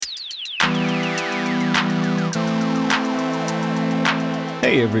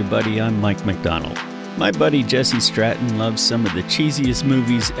Hey everybody, I'm Mike McDonald. My buddy Jesse Stratton loves some of the cheesiest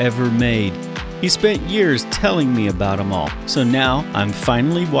movies ever made. He spent years telling me about them all, so now I'm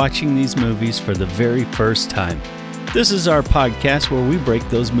finally watching these movies for the very first time. This is our podcast where we break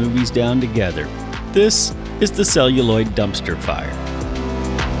those movies down together. This is the Celluloid Dumpster Fire.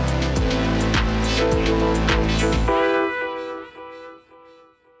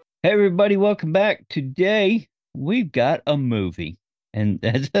 Hey everybody, welcome back. Today we've got a movie, and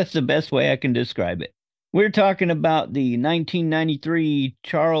that's the best way I can describe it. We're talking about the 1993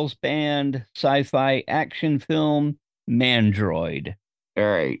 Charles Band sci-fi action film Mandroid. All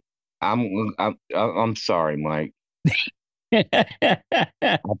right. I'm sorry, Mike.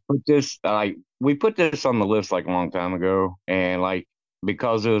 I put this we put this on the list like a long time ago, and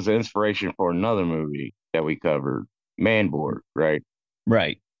because it was the inspiration for another movie that we covered, Manboard, right?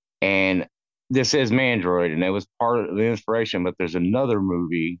 Right. And this is Mandroid, and that was part of the inspiration. But there's another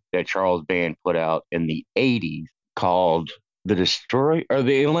movie that Charles Band put out in the '80s called The Destroy or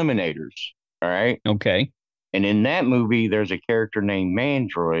The Eliminators. All right. Okay. And in that movie, there's a character named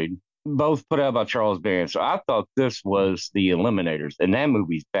Mandroid, both put out by Charles Band. So I thought this was The Eliminators, and that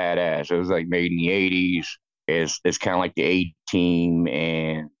movie's badass. It was like made in the '80s. It's kind of like the A-Team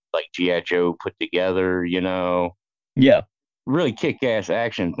and like G.I. Joe put together, Yeah. really kick-ass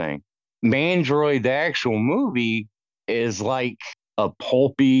action thing. Mandroid, the actual movie, is like a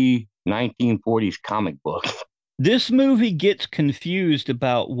pulpy 1940s comic book. This movie gets confused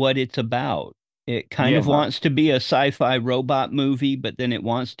about what it's about. It kind of Yeah. wants to be a sci-fi robot movie, but then it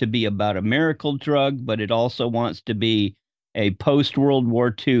wants to be about a miracle drug, but it also wants to be a post-World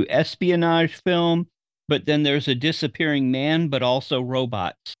War II espionage film. But then there's a disappearing man, but also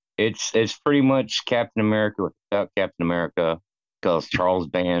robots. It's pretty much Captain America without Captain America, because Charles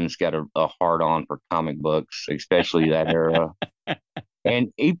Band's got a hard on for comic books, especially that era.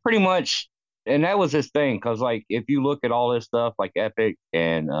 And he pretty much, and that was his thing, because like if you look at all this stuff like Epic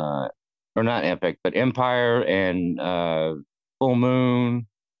and or not Epic, but Empire and Full Moon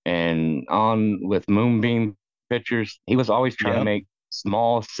and on with Moonbeam Pictures, he was always trying to make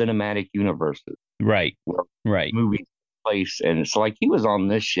small cinematic universes. Right. Where Right. movies place, and it's like he was on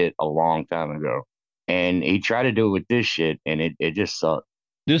this shit a long time ago, and he tried to do it with this shit, and it just sucked.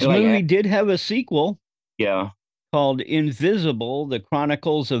 This movie did have a sequel. Yeah. Called Invisible, The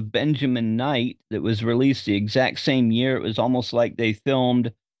Chronicles of Benjamin Knight, that was released the exact same year. It was almost like they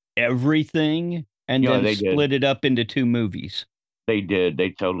filmed everything and then split it up into two movies. They did. They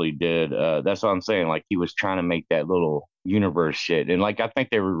totally did. That's what I'm saying. Like he was trying to make that little universe shit. And like I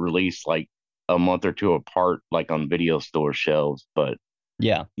think they were released like a month or two apart, like on video store shelves. But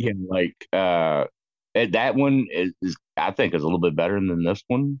yeah, that one is I think is a little bit better than this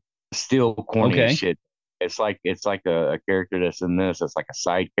one. Still corny as shit. It's like a character that's in this. It's like a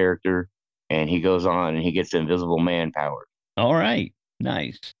side character, and he goes on and he gets invisible man powers. All right,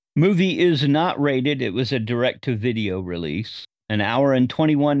 nice. Movie is not rated. It was a direct-to-video release. An hour and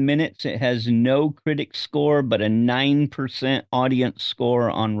 21 minutes. It has no critic score, but a 9% audience score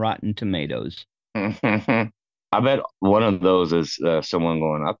on Rotten Tomatoes. I bet one of those is someone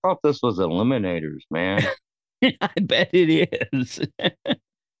going, I thought this was Eliminators, man. I bet it is.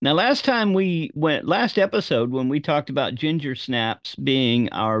 Now, last episode, when we talked about Ginger Snaps being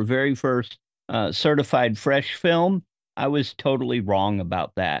our very first certified fresh film, I was totally wrong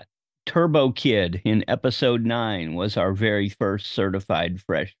about that. Turbo Kid in episode 9 was our very first certified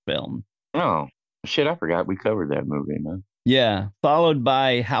fresh film. Oh, shit, I forgot we covered that movie, man. Yeah, followed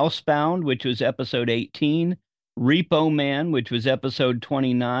by Housebound, which was episode 18, Repo Man, which was episode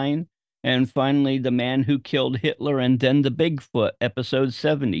 29, and finally, The Man Who Killed Hitler, and then The Bigfoot, episode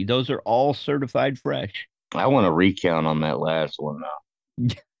 70. Those are all certified fresh. I want to recount on that last one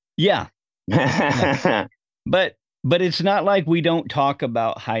now. Yeah. But it's not like we don't talk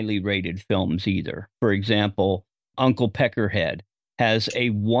about highly rated films either. For example, Uncle Peckerhead has a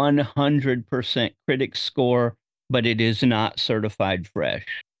 100% critic score, but it is not certified fresh.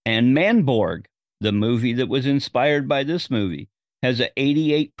 And Manborg, the movie that was inspired by this movie, has an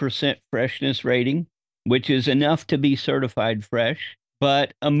 88% freshness rating, which is enough to be certified fresh,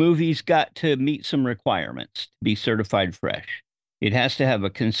 but a movie's got to meet some requirements to be certified fresh. It has to have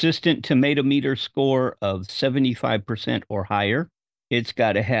a consistent tomato meter score of 75% or higher. It's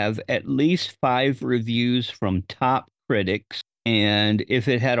got to have at least 5 reviews from top critics. And if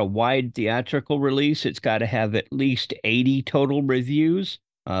it had a wide theatrical release, it's got to have at least 80 total reviews.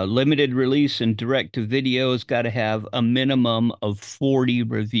 Limited release and direct-to-video has got to have a minimum of 40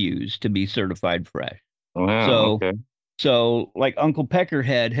 reviews to be certified fresh. Wow, okay. So, like Uncle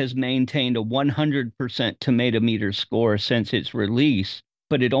Peckerhead has maintained a 100% tomato meter score since its release,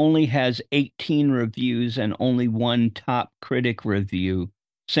 but it only has 18 reviews and only one top critic review.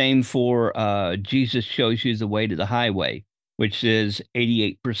 Same for Jesus Shows You the Way to the Highway, which is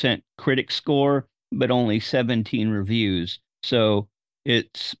 88% critic score, but only 17 reviews. So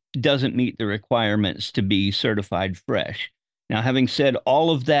it doesn't meet the requirements to be certified fresh. Now, having said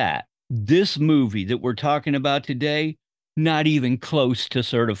all of that, this movie that we're talking about today, not even close to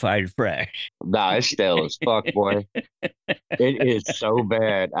certified fresh. Nah, it's stale as fuck, boy. It is so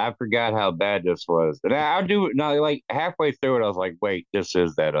bad. I forgot how bad this was. And I do it now, like halfway through it, I was like, wait, this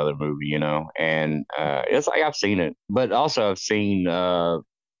is that other movie, you know? And it's like I've seen it, but also I've seen and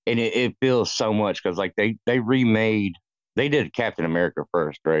it feels so much because like they remade they did Captain America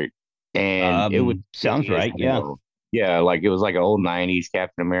first, right? And it was Sounds shitty as right. Yeah. hell. Yeah, like it was like an old 90s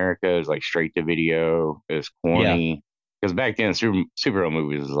Captain America. It was like straight to video. It was Yeah. corny. Because back then, superhero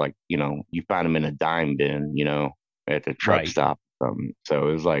movies was like, you find them in a dime bin, at the truck Right. stop. So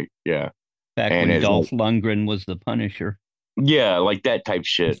it was like, yeah. Back And when it's like, Dolph Lundgren was the Punisher. yeah, like that type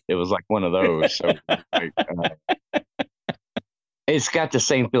shit. It was like one of those. So like, it's got the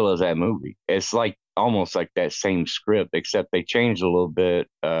same feel as that movie. It's like almost like that same script, except they changed a little bit.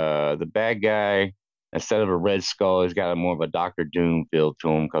 The bad guy, instead of a Red Skull, he's got a more of a Doctor Doom feel to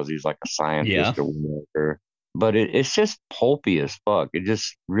him because he's like a Yeah. scientist or whatever. But it's just pulpy as fuck. It's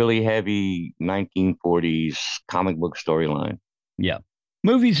just really heavy 1940s comic book storyline. Yeah.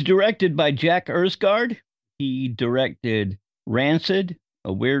 Movies directed by Jack Ersgaard. He directed Rancid,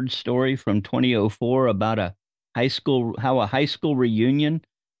 a weird story from 2004 about how a high school reunion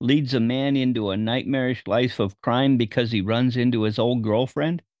leads a man into a nightmarish life of crime because he runs into his old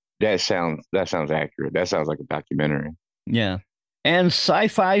girlfriend. That sounds accurate. That sounds like a documentary. Yeah. And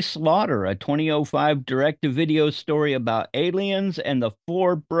Sci-Fi Slaughter, a 2005 direct-to-video story about aliens and the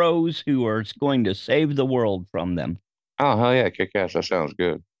four bros who are going to save the world from them. Oh hell yeah, kick ass. That sounds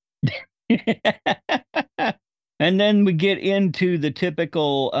good. And then we get into the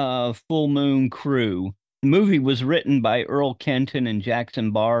typical Full Moon crew. The movie was written by Earl Kenton and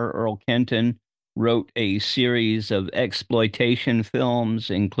Jackson Barr. Earl Kenton wrote a series of exploitation films,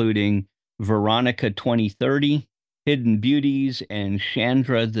 including Veronica 2030, Hidden Beauties, and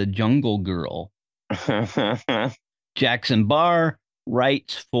Chandra the Jungle Girl. Jackson Barr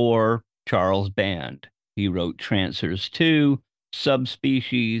writes for Charles Band. He wrote Trancers 2,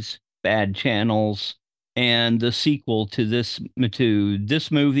 Subspecies, Bad Channels, and the sequel to this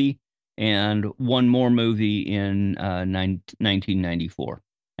movie and one more movie in 1994.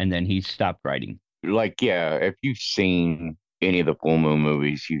 And then he stopped writing. Like, yeah, if you've seen any of the Full Moon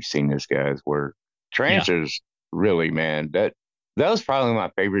movies, you've seen this guy's work. Yeah, Trancers, really, man, that was probably my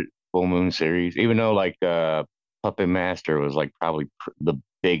favorite Full Moon series. Even though like Puppet Master was like probably the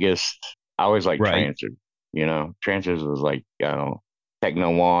biggest. I always like right. Trancers. Trancers was like tech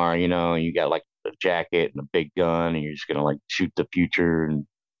noir. And you got like a jacket and a big gun, and you're just gonna like shoot the future, and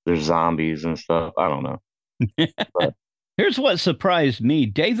there's zombies and stuff. I don't know, but Here's what surprised me.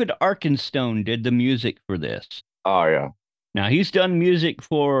 David Arkenstone did the music for this. oh yeah. Now, he's done music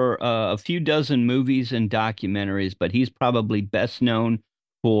for a few dozen movies and documentaries, but he's probably best known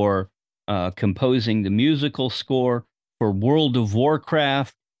for composing the musical score for World of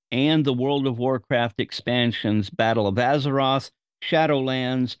Warcraft and the World of Warcraft expansions Battle of Azeroth,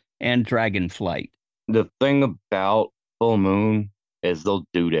 Shadowlands, and Dragonflight. The thing about Full Moon is they'll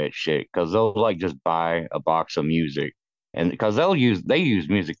do that shit because they'll like just buy a box of music, and because they use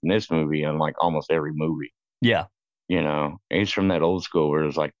music in this movie and like almost every movie. Yeah. It's from that old school where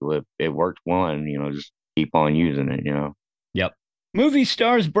it's like if it worked one, just keep on using it. Yep. Movie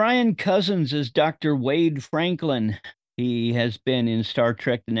stars Brian Cousins as Dr. Wade Franklin. He has been in Star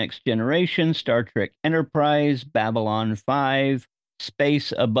Trek The Next Generation, Star Trek Enterprise, Babylon 5,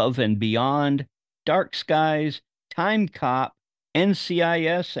 Space Above and Beyond, Dark Skies, Time Cop,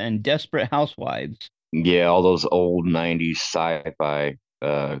 NCIS, and Desperate Housewives. Yeah, all those old '90s sci-fi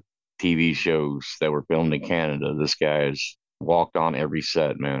TV shows that were filmed in Canada. This guy's walked on every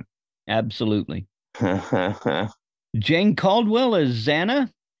set, man. Absolutely. Jane Caldwell as Xana.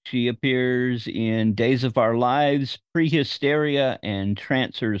 She appears in Days of Our Lives, Prehysteria, and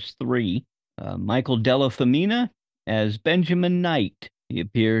Trancers 3. Michael Della Femina as Benjamin Knight. He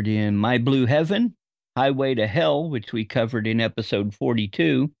appeared in My Blue Heaven, Highway to Hell, which we covered in episode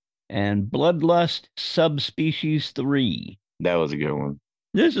 42, and Bloodlust Subspecies 3. That was a good one.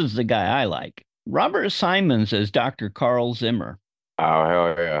 This is the guy I like. Robert Simons as Dr. Carl Zimmer. Oh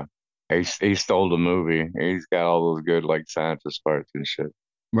hell yeah. He stole the movie. He's got all those good like scientist parts and shit.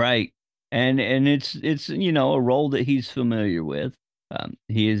 Right. And it's a role that he's familiar with.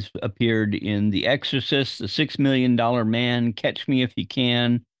 He has appeared in The Exorcist, The $6 Million Man, Catch Me If You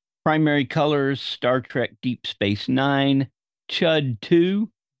Can, Primary Colors, Star Trek Deep Space Nine, Chud 2,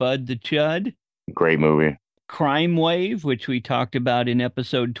 Bud the Chud, Great movie. Crime Wave, which we talked about in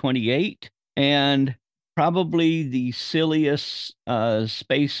episode 28, and probably the silliest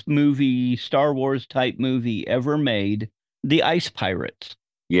space movie, Star Wars type movie ever made, The Ice Pirates.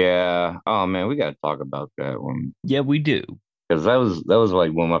 Yeah. Oh man, we got to talk about that one Yeah, we do. because that was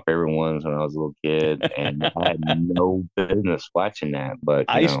like one of my favorite ones when I was a little kid, and I had no business watching that. But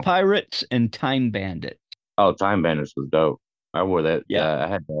Ice Pirates and Time Bandit. oh, Time Bandits was dope. I wore that. Yeah, I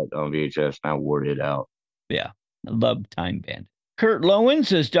had that on VHS, and I wore it out. yeah. I love Time Bandit. Kurt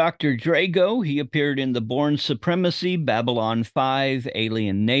Lowens as Dr. Drago. He appeared in The Bourne Supremacy, Babylon 5,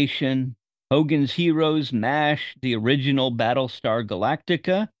 Alien Nation, Hogan's Heroes, MASH, the original Battlestar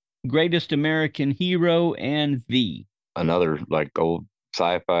Galactica, Greatest American Hero, and V. Another like old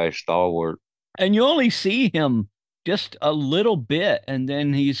sci-fi stalwart. And you only see him just a little bit, and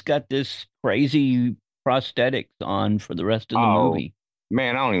then he's got this crazy prosthetics on for the rest of the Oh movie.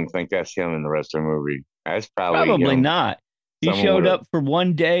 man, I don't even think that's him in the rest of the movie. That's probably Probably him. not. He Someone showed with a up for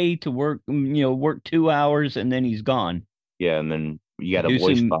one day to work, work 2 hours, and then he's gone. yeah, and then you got a Do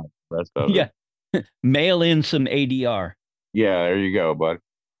voice some, box the rest of it. yeah, mail in some ADR. Yeah, there you go, bud.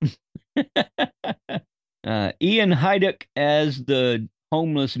 Ian Hyduck as the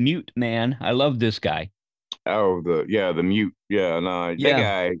homeless mute man. I love this guy. Oh, the mute. Yeah, no, that Yeah,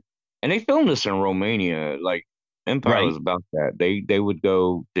 guy. And they filmed this in Romania. Like Empire was right. about that. They would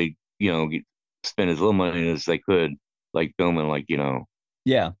go, they spend as little money as they could, like filming like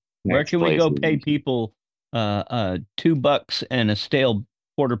Yeah. Where next can we go pay places. people $2 and a stale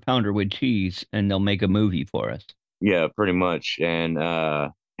quarter pounder with cheese, and they'll make a movie for us? Yeah, pretty much. And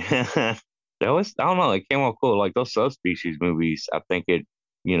that was, I don't know, it came out cool. Like those subspecies movies, I think it,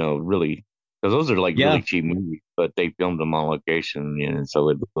 really, because those are like really Yeah. cheap movies, but they filmed them on location, and so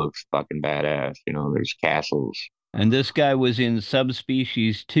it looks fucking badass. There's castles. And this guy was in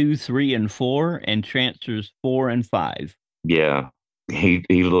subspecies 2, 3, and 4, and transfers 4 and 5. Yeah, he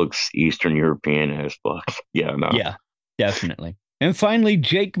looks Eastern European as fuck. Yeah, no. Yeah, definitely. And finally,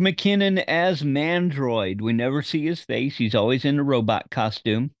 Jake McKinnon as Mandroid. We never see his face. He's always in a robot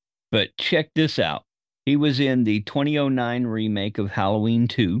costume. But check this out. He was in the 2009 remake of Halloween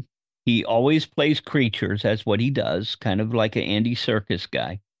 2. He always plays creatures. That's what he does, kind of like an Andy Serkis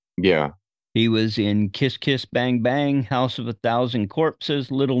guy. Yeah. He was in Kiss Kiss Bang Bang, House of a Thousand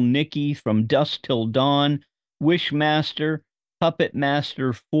Corpses, Little Nicky, From Dusk Till Dawn, Wishmaster, Puppet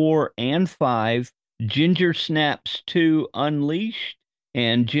Master 4 and 5, Ginger Snaps 2 Unleashed,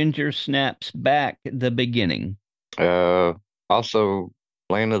 and Ginger Snaps Back the Beginning. Uh, Also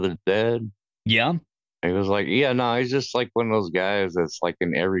Land of the Dead. Yeah. He was like, yeah, no, he's just like one of those guys that's like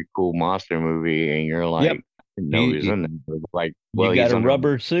in every cool monster movie, and you're like, Yep. I didn't know he was He, in there. But like, you well, got he's a under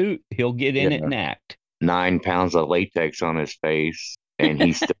rubber suit, he'll get in it yeah, and act. 9 pounds of latex on his face, and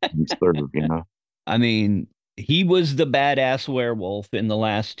he's still serve. I mean, he was the badass werewolf in the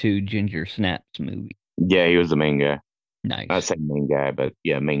last two Ginger Snaps movies. Yeah, he was the main guy. Not Nice. saying main guy, but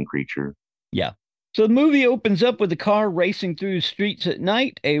yeah, main creature. Yeah. So the movie opens up with a car racing through streets at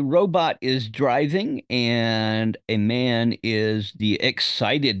night. A robot is driving, and a man is the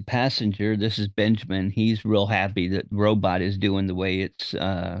excited passenger. This is Benjamin. He's real happy that the robot is doing the way it's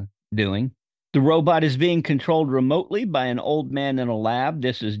doing. The robot is being controlled remotely by an old man in a lab.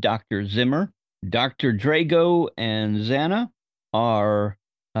 This is Dr. Zimmer. Dr. Drago and Xana are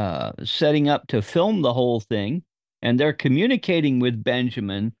setting up to film the whole thing, and they're communicating with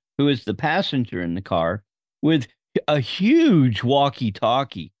Benjamin, who is the passenger in the car, with a huge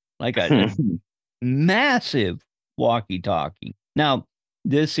walkie-talkie, like a massive walkie-talkie. Now,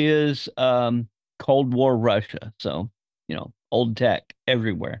 this is Cold War Russia, so old tech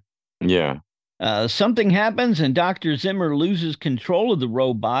everywhere. Yeah. Something happens, and Dr. Zimmer loses control of the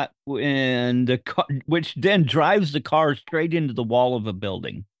robot, and which then drives the car straight into the wall of a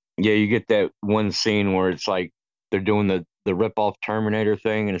building. Yeah, you get that one scene where it's like they're doing the rip off Terminator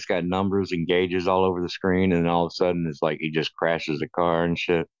thing, and it's got numbers and gauges all over the screen, and all of a sudden it's like he just crashes the car and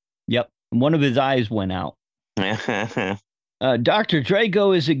shit. Yep, one of his eyes went out. Yeah. Dr.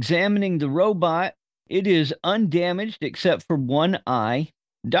 Drago is examining the robot. It is undamaged except for one eye.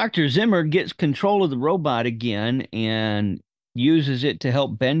 Dr. Zimmer gets control of the robot again and uses it to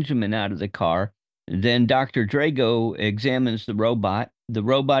help Benjamin out of the car. Then Dr. Drago examines the robot. The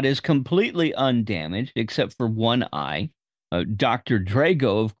robot is completely undamaged except for one eye. Dr.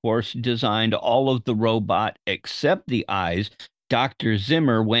 Drago, of course, designed all of the robot except the eyes. Dr.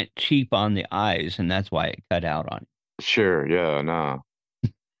 Zimmer went cheap on the eyes, and that's why it cut out on him. Sure, yeah, no.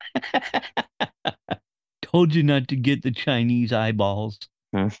 Told you not to get the Chinese eyeballs.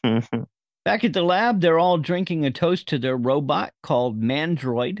 Back at the lab, they're all drinking a toast to their robot called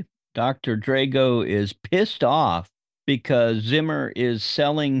Mandroid. Dr. Drago is pissed off because Zimmer is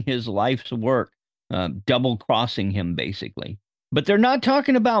selling his life's work, double crossing him, basically. But they're not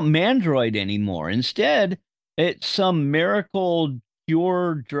talking about Mandroid anymore. Instead, it's some miracle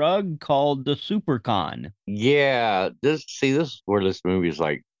cure drug called the Supercon. Yeah, this is where this movie is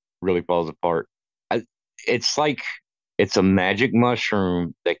like really falls apart. I, it's like it's a magic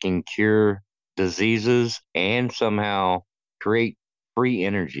mushroom that can cure diseases and somehow create free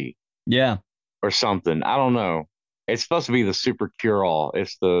energy Yeah. or something. I don't know. It's supposed to be the super cure all.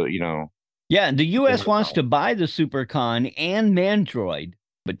 It's the, Yeah, the US wants to buy the Supercon and Mandroid,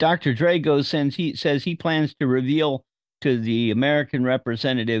 but Dr. Drago says he plans to reveal to the American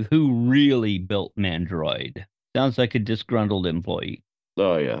representative who really built Mandroid. Sounds like a disgruntled employee.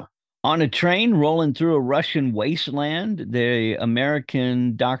 oh yeah. On a train rolling through a Russian wasteland, the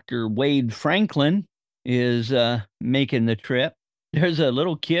American Dr. Wade Franklin is making the trip. There's a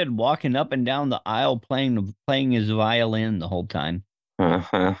little kid walking up and down the aisle playing his violin the whole time.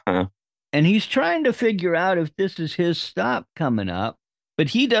 And he's trying to figure out if this is his stop coming up, but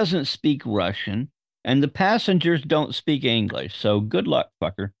he doesn't speak Russian, and the passengers don't speak English. So good luck,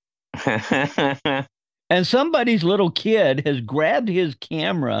 fucker. And somebody's little kid has grabbed his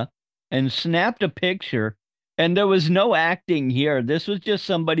camera and snapped a picture, and there was no acting here. This was just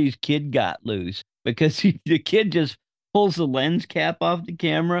somebody's kid got loose because the kid just pulls the lens cap off the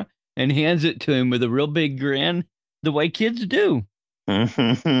camera and hands it to him with a real big grin, the way kids do.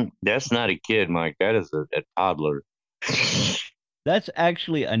 That's not a kid, Mike. That is a toddler. That's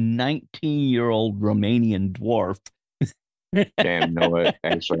actually a 19-year-old Romanian dwarf. Damn, you know what?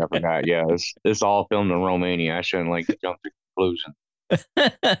 Actually, I forgot. Yeah, it's all filmed in Romania. I shouldn't like jump to conclusions.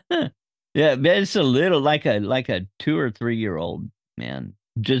 Yeah, but it's a little like a 2 or 3 year old man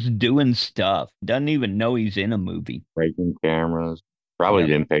just doing stuff. Doesn't even know he's in a movie. Breaking cameras. Probably Yep.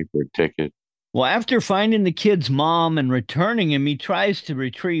 didn't pay for a ticket. Well, after finding the kid's mom and returning him, he tries to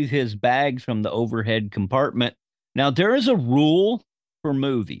retrieve his bags from the overhead compartment. Now, there is a rule for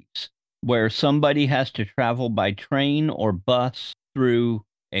movies where somebody has to travel by train or bus through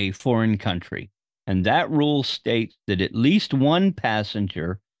a foreign country. And that rule states that at least one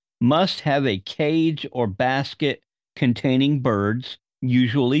passenger must have a cage or basket containing birds,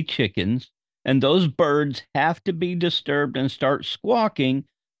 usually chickens, and those birds have to be disturbed and start squawking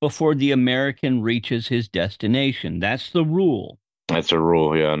before the American reaches his destination. That's the rule. That's a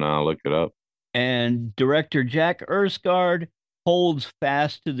rule. Yeah, no, I'll look it up. And director Jack Erskard holds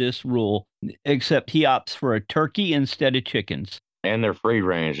fast to this rule, except he opts for a turkey instead of chickens. And they're free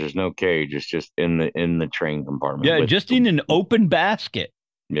range. There's no cage. It's just in the train compartment Yeah, with just in an open basket.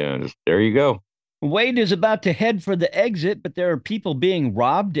 yeah, just there you go. Wade is about to head for the exit, but there are people being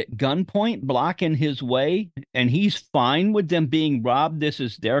robbed at gunpoint, blocking his way, and he's fine with them being robbed. This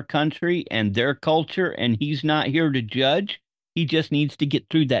is their country and their culture, and he's not here to judge. He just needs to get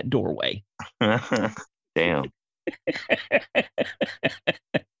through that doorway. Damn.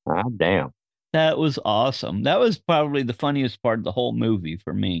 Ah, damn. That was awesome. That was probably the funniest part of the whole movie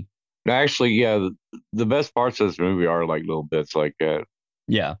for me. Actually, yeah, the best parts of this movie are like little bits like that.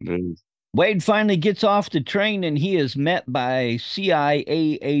 Yeah. There's- Wade finally gets off the train and he is met by CIA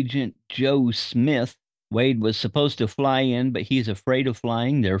agent Joe Smith. Wade was supposed to fly in, but he's afraid of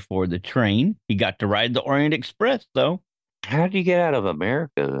flying, therefore the train. He got to ride the Orient Express though. How did you get out of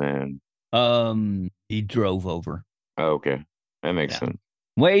America then? He drove over. Oh, okay, that makes Yeah. sense.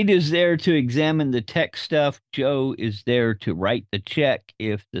 Wade is there to examine the tech stuff. Joe is there to write the check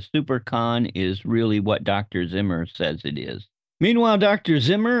if the Supercon is really what Dr. Zimmer says it is. Meanwhile, Dr.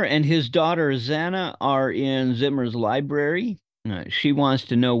 Zimmer and his daughter Zana are in Zimmer's library. She wants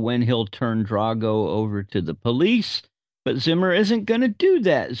to know when he'll turn Drago over to the police, but Zimmer isn't going to do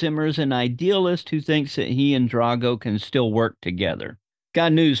that. Zimmer's an idealist who thinks that he and Drago can still work together.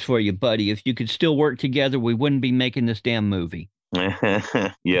 Got news for you, buddy. If you could still work together, we wouldn't be making this damn movie.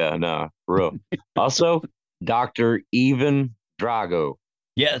 Yeah, no, for real. Also, Dr. Even Drago.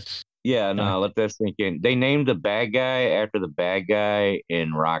 Yes. Yeah, no, let that sink in. They named the bad guy after the bad guy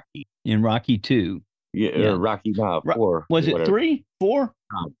in Rocky. In Rocky 2. Yeah, Yeah. Rocky, no, four. Was it Whatever. 3? 4?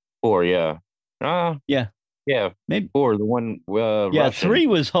 Four, yeah. Yeah. Yeah, Maybe. four, the one Yeah, Russian.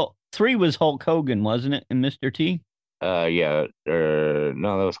 3 was Hulk Hogan, wasn't it? And Mr. T? Yeah,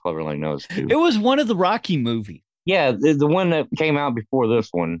 no, that was Clever Like Nose too. It was one of the Rocky movies. Yeah, the one that came out before this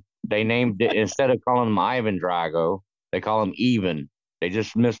one, they named it instead of calling him Ivan Drago, they call him Even. They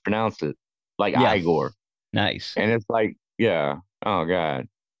just mispronounced it, like Yeah. Igor. Nice. And it's like, yeah, oh God.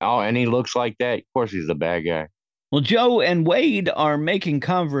 Oh, and he looks like that. Of course, he's the bad guy. Well, Joe and Wade are making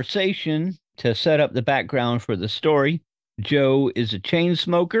conversation to set up the background for the story. Joe is a chain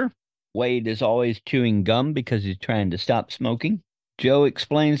smoker. Wade is always chewing gum because he's trying to stop smoking. Joe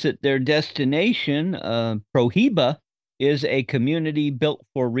explains that their destination, Prohiba, is a community built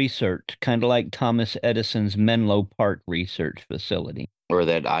for research, kind of like Thomas Edison's Menlo Park research facility. Or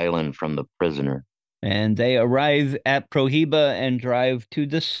that island from The Prisoner. And they arrive at Prohiba and drive to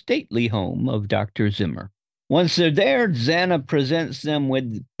the stately home of Dr. Zimmer. Once they're there, Xana presents them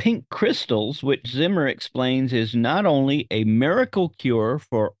with pink crystals, which Zimmer explains is not only a miracle cure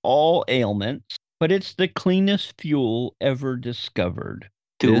for all ailments, but it's the cleanest fuel ever discovered.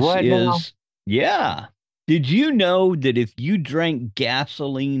 To This what now? is, yeah. Did you know that if you drank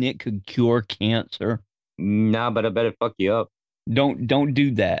gasoline, it could cure cancer? Nah, but I bet it fuck you up. Don't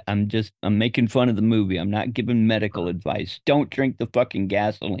do that. I'm making fun of the movie. I'm not giving medical advice. Don't drink the fucking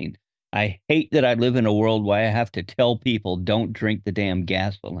gasoline. I hate that I live in a world where I have to tell people don't drink the damn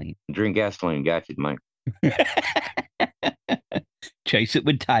gasoline. Drink gasoline, got you, Mike. Chase it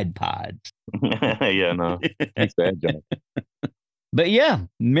with Tide Pods. Yeah, no. Thanks, bad job. But yeah,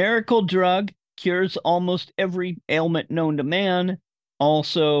 miracle drug cures almost every ailment known to man.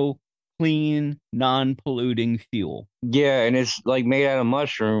 Also clean, non-polluting fuel. Yeah, and it's like made out of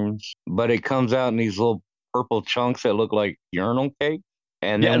mushrooms, but it comes out in these little purple chunks that look like urinal cake.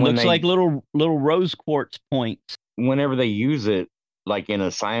 And Yeah, it then looks like little rose quartz points. whenever they use it, like in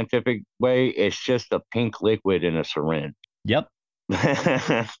a scientific way, it's just a pink liquid in a syringe. Yep.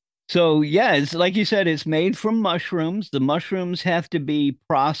 So, yeah, it's like you said, it's made from mushrooms. The mushrooms have to be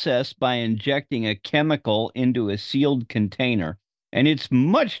processed by injecting a chemical into a sealed container. And it's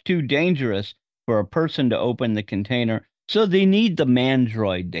much too dangerous for a person to open the container. So they need the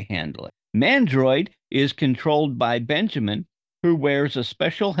Mandroid to handle it. Mandroid is controlled by Benjamin, who wears a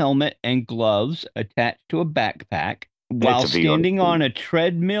special helmet and gloves attached to a backpack It's while a VR standing suit. on a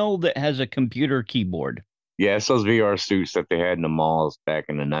treadmill that has a computer keyboard. Yeah, it's those VR suits that they had in the malls back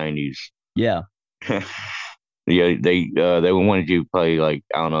in the 90s. Yeah. Yeah, they wanted you to play like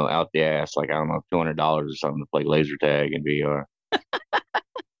I don't know out the ass like I don't know $200 or something to play laser tag in VR.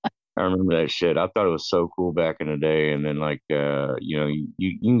 I remember that shit. I thought it was so cool back in the day, and then like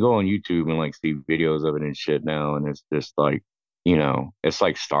you can go on YouTube and like see videos of it and shit now, and it's just like it's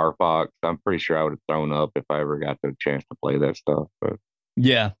like Star Fox. I'm pretty sure I would have thrown up if I ever got the chance to play that stuff. But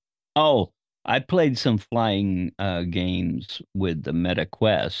Yeah. Oh, I played some flying games with the Meta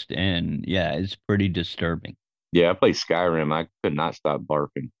Quest, and yeah, it's pretty disturbing. yeah, I played Skyrim. I could not stop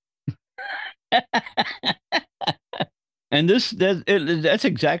barking. And that's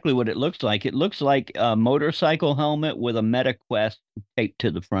exactly what it looks like. It looks like a motorcycle helmet with a Meta Quest taped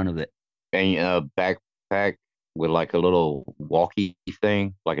to the front of it. And backpack with like a little walkie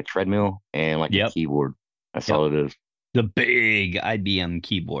thing, like a treadmill, and like a Yep. keyboard. That's Yep. all it is. The big IBM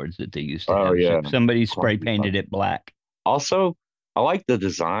keyboards that they used to Oh have. yeah. Somebody spray painted it black. Also, I like the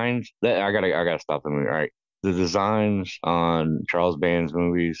designs. That I gotta stop the movie. All right, the designs on Charles Band's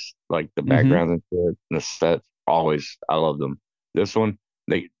movies, like the Hmm. backgrounds and shit, and the sets, always I love them. This one,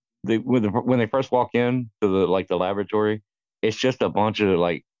 they when they first walk in to the laboratory, it's just a bunch of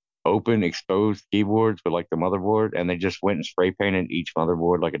like open exposed keyboards with like the motherboard, and they just went and spray painted each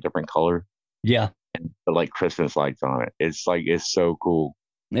motherboard like a different color, Yeah. put like Christmas lights on it. It's like it's so cool.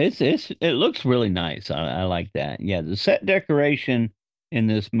 It looks really nice. I like that. Yeah, the set decoration in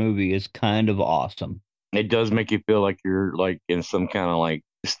this movie is kind of awesome. It does make you feel like you're like in some kind of like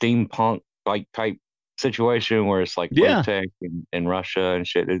steampunk like type situation where it's like low Yeah, tech in Russia and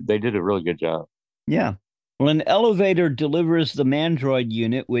shit. They did a really good job. yeah. Well, an elevator delivers the Mandroid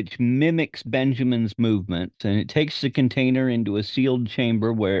unit, which mimics Benjamin's movements, and it takes the container into a sealed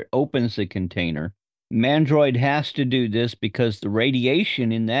chamber where it opens the container. Mandroid has to do this because the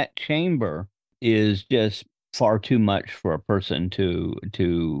radiation in that chamber is just far too much for a person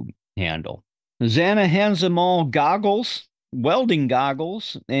to handle. Xana hands them all goggles, welding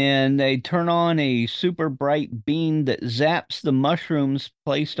goggles, and they turn on a super bright beam that zaps the mushrooms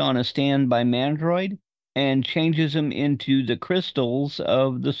placed on a stand by Mandroid and changes them into the crystals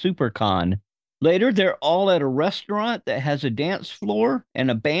of the supercon. Later, they're all at a restaurant that has a dance floor and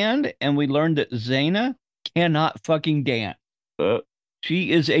a band, and we learn that Xana cannot fucking dance. But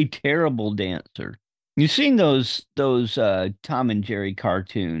She is a terrible dancer. You've seen those Tom and Jerry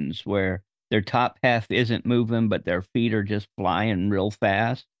cartoons where their top half isn't moving, but their feet are just flying real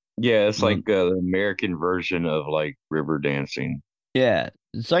fast. yeah, it's like Well, the American version of like river dancing. yeah,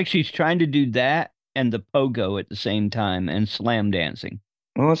 it's like she's trying to do that and the pogo at the same time and slam dancing.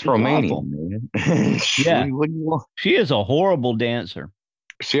 Well, it's It's Romanian, awful. man. Yeah, What do you want? she is a horrible dancer.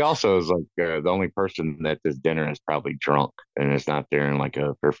 She also is like the only person at this dinner is probably drunk and is not there in like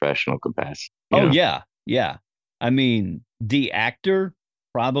a professional capacity, you Oh know? yeah, yeah. I mean, the actor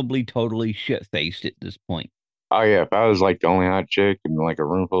probably totally shit faced at this point. Oh yeah, if I was like the only hot chick in like a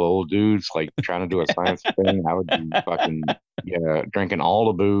room full of old dudes like trying to do a science thing, I would be fucking yeah, drinking all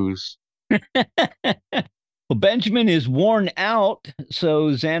the booze. Well, Benjamin is worn out, so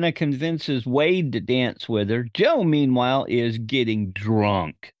Xana convinces Wade to dance with her. Joe, meanwhile, is getting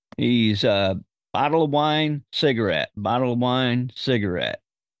drunk. He's bottle of wine, cigarette, bottle of wine, cigarette.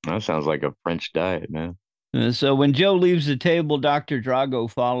 That sounds like a French diet, man. So when Joe leaves the table, Dr. Drago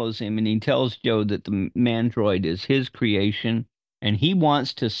follows him and he tells Joe that the Mandroid is his creation and he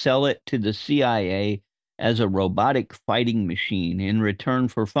wants to sell it to the CIA as a robotic fighting machine in return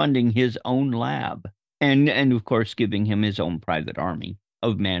for funding his own lab and of course giving him his own private army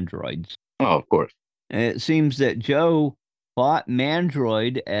of Mandroids. Oh, of course. It seems that Joe bought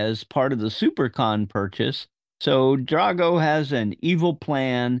Mandroid as part of the Supercon purchase, so Drago has an evil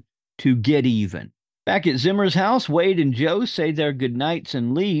plan to get even. Back at Zimmer's house, Wade and Joe say their goodnights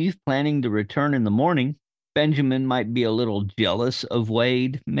and leave, planning to return in the morning. Benjamin might be a little jealous of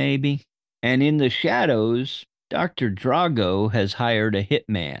Wade, maybe. And in the shadows, Dr. Drago has hired a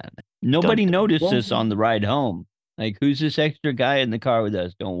hitman. Dun, Nobody dun, noticed this on the dun. ride home. Like, who's this extra guy in the car with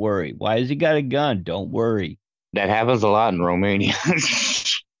us? Don't worry. Why has he got a gun? Don't worry. That happens a lot in Romania.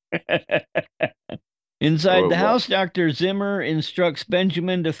 Inside Oh, the what? house, Dr. Zimmer instructs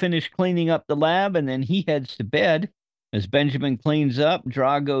Benjamin to finish cleaning up the lab and then he heads to bed. As Benjamin cleans up,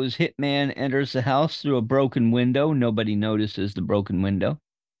 Drago's hitman enters the house through a broken window. Nobody notices the broken window.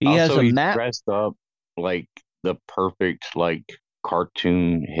 He has Also, a he's map. dressed up like the perfect like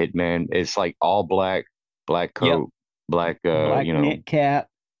cartoon hitman. It's like all black, black Yep, coat, black black knit cap,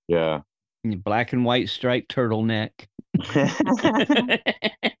 yeah. black and white striped turtleneck. 5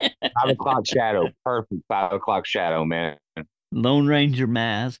 o'clock shadow, perfect 5 o'clock shadow, man. Lone Ranger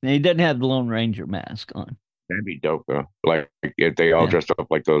mask. And he doesn't have the Lone Ranger mask on. That'd be dope though. Like if they all Yeah. dressed up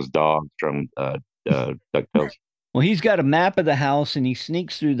like those dogs from DuckTales. Well, he's got a map of the house and he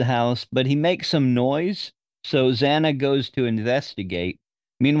sneaks through the house, but he makes some noise. So Xana goes to investigate.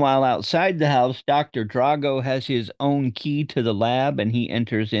 Meanwhile, outside the house, Dr. Drago has his own key to the lab and he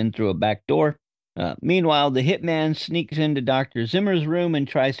enters in through a back door. Meanwhile, the hitman sneaks into Dr. Zimmer's room and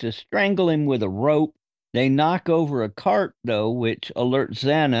tries to strangle him with a rope. They knock over a cart, though, which alerts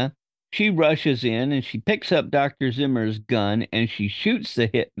Xana. She rushes in and she picks up Dr. Zimmer's gun and she shoots the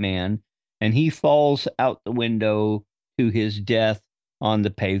hitman and he falls out the window to his death on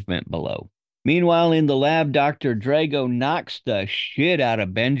the pavement below. Meanwhile, in the lab, Dr. Drago knocks the shit out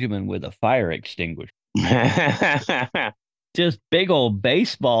of Benjamin with a fire extinguisher. Just big old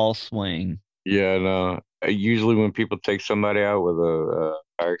baseball swing. Yeah, no. Usually when people take somebody out with a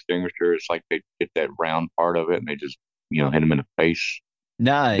fire extinguisher, it's like they get that round part of it and they just, hit them in the face.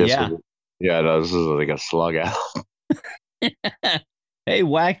 Nah, This yeah. was, yeah, no, this is like a slug out. They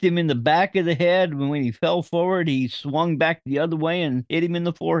whacked him in the back of the head. When he fell forward, he swung back the other way and hit him in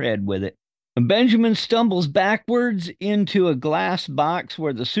the forehead with it. Benjamin stumbles backwards into a glass box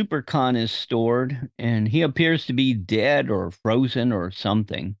where the supercon is stored, and he appears to be dead or frozen or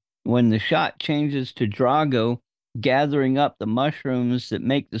something. When the shot changes to Drago gathering up the mushrooms that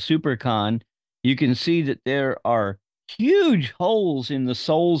make the supercon, you can see that there are huge holes in the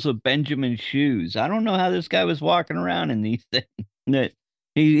soles of Benjamin's shoes. I don't know how this guy was walking around in these things. That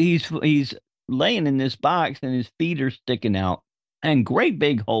he's laying in this box and his feet are sticking out and great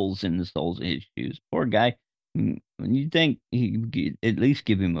big holes in the soles of his shoes. Poor guy. You think he'd at least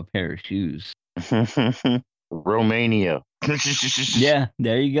give him a pair of shoes? Romania. Yeah,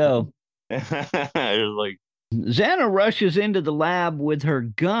 there you go. Like, Xana rushes into the lab with her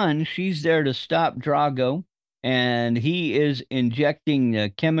gun. She's there to stop Drago, and he is injecting a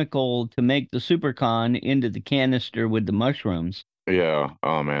chemical to make the supercon into the canister with the mushrooms. yeah.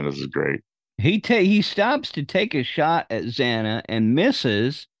 Oh man, this is great. He stops to take a shot at Xana and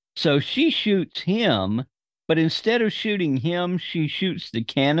misses, so she shoots him, but instead of shooting him, she shoots the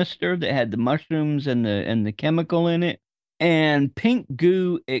canister that had the mushrooms and the chemical in it, and pink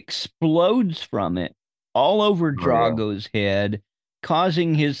goo explodes from it all over Oh yeah. Drago's head,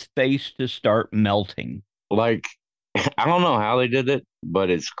 causing his face to start melting. Like, I don't know how they did it, but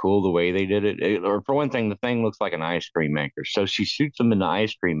it's cool the way they did it. Or for one thing, the thing looks like an ice cream maker. So she shoots him in the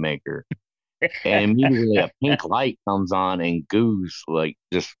ice cream maker, and immediately a pink light comes on, and goose like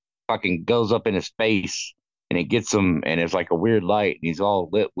just fucking goes up in his face, and it gets him, and it's like a weird light, and he's all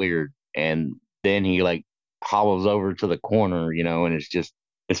lit weird, and then he like hobbles over to the corner, and it's just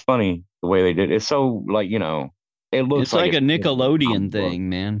It's funny the way they did it. It's so like, it looks It's like like a it's in a Nickelodeon comic book. thing,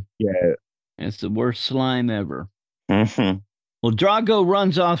 man. Yeah. It's the worst slime ever. Hmm. Well, Drago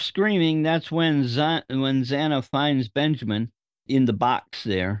runs off screaming. That's when when Xana finds Benjamin in the box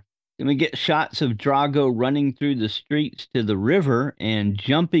there. Then we get shots of Drago running through the streets to the river and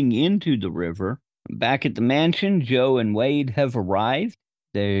jumping into the river. Back at the mansion, Joe and Wade have arrived.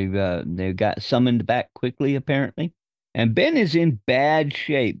 They've got summoned back quickly, apparently. And Ben is in bad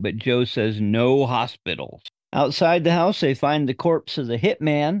shape, but Joe says no hospitals. Outside the house, they find the corpse of the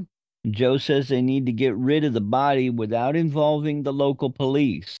hitman. Joe says they need to get rid of the body without involving the local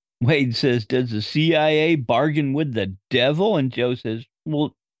police. Wade says, does the CIA bargain with the devil? And Joe says,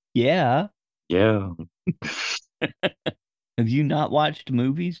 well, yeah. Yeah. Have you not watched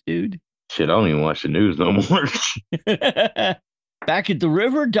movies, dude? Shit, I don't even watch the news no more. Back at the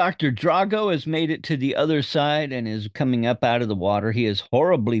river, Dr. Drago has made it to the other side and is coming up out of the water. He is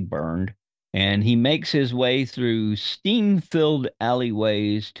horribly burned, and he makes his way through steam-filled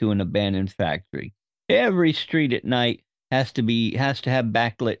alleyways to an abandoned factory. Every street at night has to have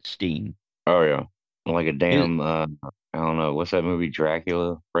backlit steam. Oh yeah. Like a It, damn I don't know, what's that movie,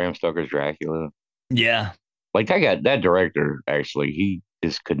 Dracula? Bram Stoker's Dracula. yeah, Like I got that director actually, he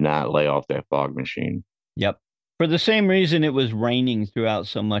just could not lay off that fog machine. yep. For the same reason it was raining throughout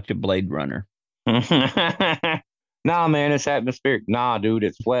so much of Blade Runner. Nah, man, it's atmospheric. Nah, dude,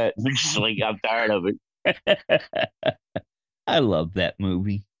 it's wet. It's like I'm tired of it. I love that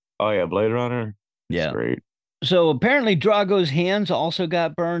movie. Oh yeah, Blade Runner. It's Yeah. great. So apparently Drago's hands also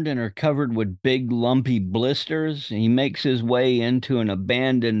got burned and are covered with big lumpy blisters. He makes his way into an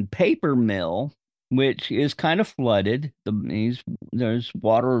abandoned paper mill, which is kind of flooded. There's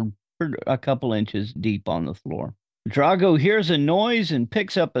water a couple inches deep on the floor. Drago hears a noise and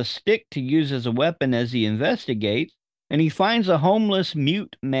picks up a stick to use as a weapon as he investigates, and he finds a homeless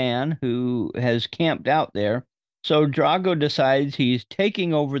mute man who has camped out there. So Drago decides he's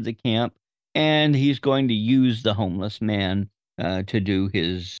taking over the camp and he's going to use the homeless man to do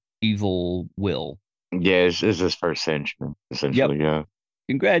his evil will. Yeah, it's his first century, Yep. essentially. Yeah.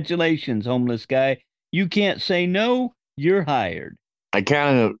 Congratulations, homeless guy. You can't say no. You're hired. I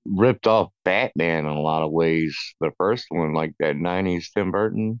kind of ripped off Batman in a lot of ways. The first one, like that '90s Tim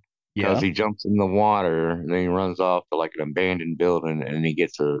Burton, because Yeah. he jumps in the water and then he runs off to like an abandoned building and he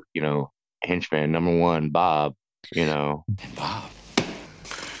gets a, henchman, number one, Bob, you know. And Bob,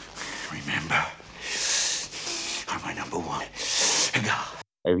 remember, you're my number one.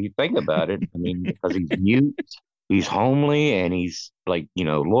 If you think about it, I mean, because he's mute, he's homely, and he's like,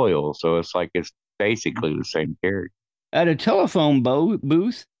 loyal. So it's like it's basically the same character. At a telephone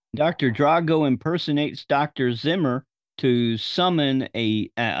booth, Dr. Drago impersonates Dr. Zimmer to summon an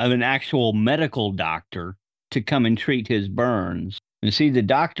actual medical doctor to come and treat his burns. You see the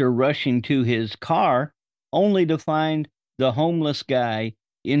doctor rushing to his car, only to find the homeless guy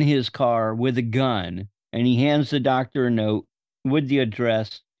in his car with a gun, and he hands the doctor a note with the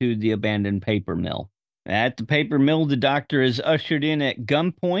address to the abandoned paper mill. At the paper mill, the doctor is ushered in at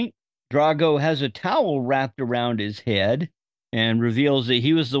gunpoint. Drago has a towel wrapped around his head and reveals that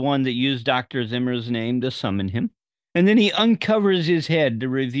he was the one that used Dr. Zimmer's name to summon him. And then he uncovers his head to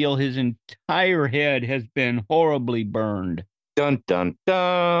reveal his entire head has been horribly burned. Dun dun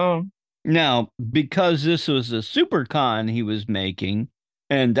dun. Now, because this was a super con he was making,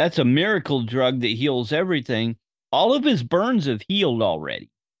 and that's a miracle drug that heals everything, all of his burns have healed already.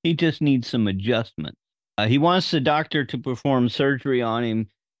 He just needs some adjustment. He wants the doctor to perform surgery on him.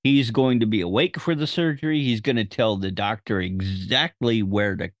 He's going to be awake for the surgery. He's going to tell the doctor exactly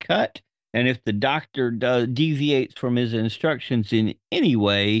where to cut. And if the doctor deviates from his instructions in any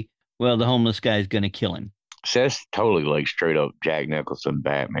way, well, the homeless guy is going to kill him. So that's totally like straight up Jack Nicholson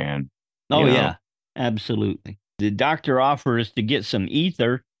Batman. Oh, yeah, absolutely. The doctor offers to get some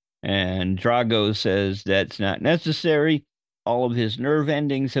ether, and Drago says that's not necessary. All of his nerve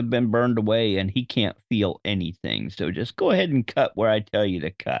endings have been burned away, and he can't feel anything. So just go ahead and cut where I tell you to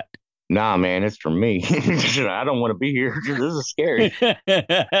cut. Nah, man, it's for me. I don't want to be here. This is scary.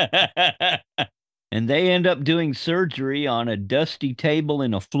 And they end up doing surgery on a dusty table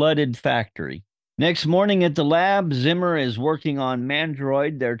in a flooded factory. Next morning at the lab, Zimmer is working on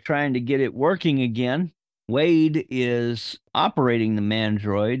Mandroid. They're trying to get it working again. Wade is operating the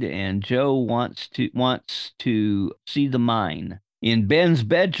Mandroid, and Joe wants to see the mine. In Ben's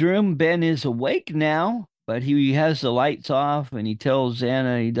bedroom, Ben is awake now, but he has the lights off, and he tells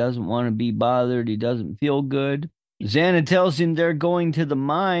Xana he doesn't want to be bothered. He doesn't feel good. Xana tells him they're going to the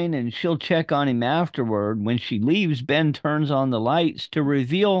mine, and she'll check on him afterward. When she leaves, Ben turns on the lights to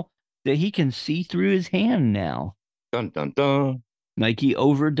reveal that he can see through his hand now. Dun dun dun. Like he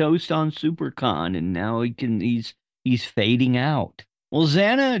overdosed on Supercon and now he's fading out. Well,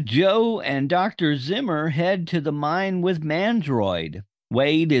 Xana, Joe, and Dr. Zimmer head to the mine with Mandroid.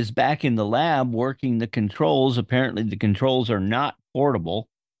 Wade is back in the lab working the controls. Apparently, the controls are not portable.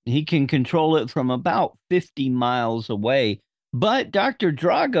 He can control it from about 50 miles away. But Dr.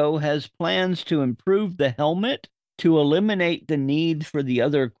 Drago has plans to improve the helmet to eliminate the need for the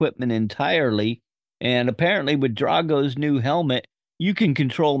other equipment entirely. And apparently, with Drago's new helmet, you can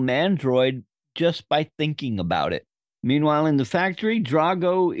control Mandroid just by thinking about it. Meanwhile, in the factory,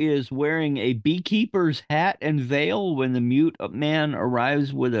 Drago is wearing a beekeeper's hat and veil when the mute man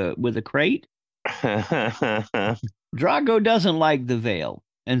arrives with a crate. Drago doesn't like the veil,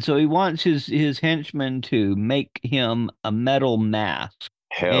 and so he wants his henchmen to make him a metal mask.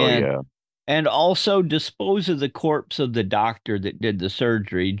 Hell and yeah. and also dispose of the corpse of the doctor that did the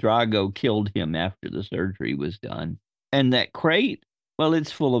surgery. Drago killed him after the surgery was done. And that crate, well,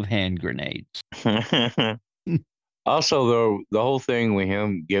 it's full of hand grenades. Also, though, the whole thing with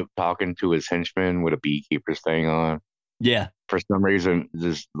him talking to his henchman with a beekeeper's thing on, Yeah. for some reason,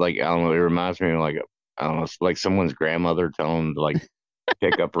 just like, I don't know, it reminds me of like, I don't know, it's like someone's grandmother telling him to like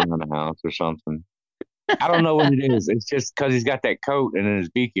pick up around the house or something. I don't know what it is. It's just because he's got that coat and then his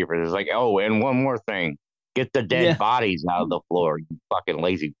beekeeper is like, oh, and one more thing, get the dead Yeah. bodies out of the floor, you fucking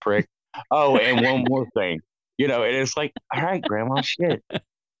lazy prick. Oh, and one more thing, and it's like, all right, grandma, shit. I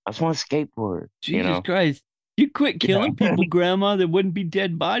just want to skateboard. Jesus Christ. You quit killing people, Grandma. There wouldn't be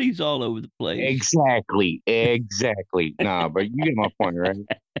dead bodies all over the place. Exactly. Nah, but you get my point, right?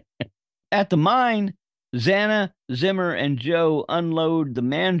 At the mine, Xana, Zimmer, and Joe unload the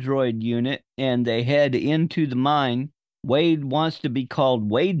Mandroid unit and they head into the mine. Wade wants to be called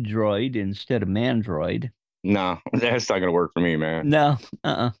Wade Droid instead of Mandroid. No, that's not gonna work for me, man. No,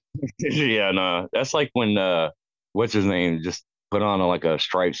 Yeah, no. That's like when what's his name just put on like a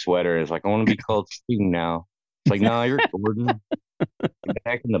striped sweater. It's like, I want to be called Steam now. It's like, no, you're Gordon. Get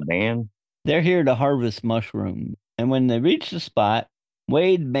back in the band. They're here to harvest mushrooms. And when they reach the spot,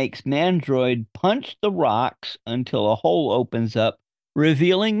 Wade makes Mandroid punch the rocks until a hole opens up,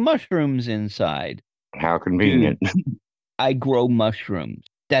 revealing mushrooms inside. How convenient. Dude, I grow mushrooms.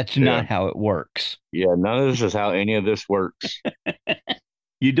 That's not how it works. Yeah, none of this is how any of this works.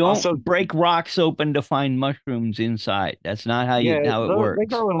 You don't break rocks open to find mushrooms inside. That's not how it works. They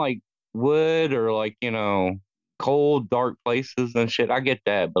grow in like wood or like, cold, dark places and shit. I get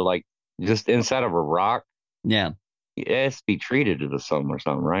that, but like just inside of a rock, yeah, it has to be treated to something or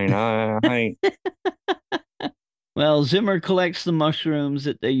something, right? I Well, Zimmer collects the mushrooms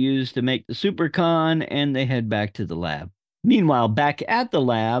that they use to make the Supercon, and they head back to the lab. Meanwhile, back at the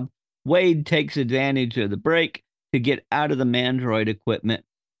lab, Wade takes advantage of the break to get out of the Mandroid equipment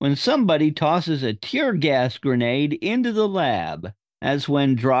when somebody tosses a tear gas grenade into the lab. That's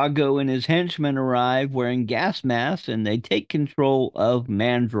when Drago and his henchmen arrive wearing gas masks and they take control of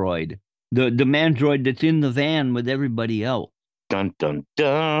Mandroid. The Mandroid that's in the van with everybody else. Dun, dun,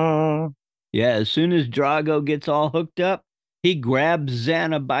 dun. Yeah, as soon as Drago gets all hooked up, he grabs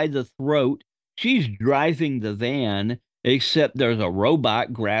Xana by the throat. She's driving the van, except there's a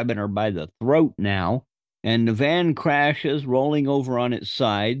robot grabbing her by the throat now. And the van crashes, rolling over on its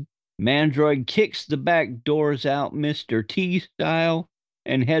side. Mandroid kicks the back doors out Mr. T style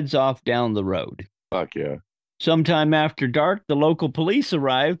and heads off down the road. Fuck yeah. Sometime after dark, the local police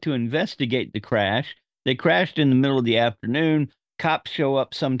arrive to investigate the crash. They crashed in the middle of the afternoon. Cops show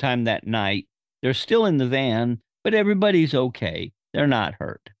up sometime that night. They're still in the van, but everybody's okay. They're not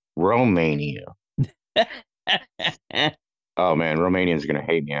hurt. Romania. Oh man, Romanians are gonna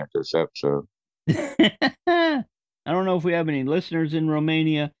hate me after this episode. I don't know if we have any listeners in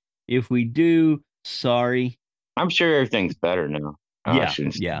Romania. If we do, sorry. I'm sure everything's better now. Yeah.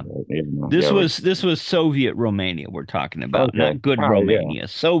 This was Soviet Romania we're talking about, not good Romania. Yeah.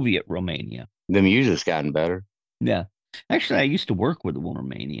 Soviet Romania. The music's gotten better. Yeah. Actually, I used to work with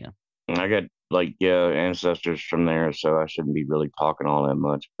Romania. I got ancestors from there, so I shouldn't be really talking all that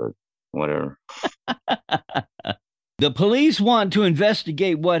much, but whatever. The police want to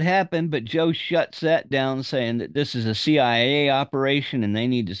investigate what happened, but Joe shuts that down, saying that this is a CIA operation and they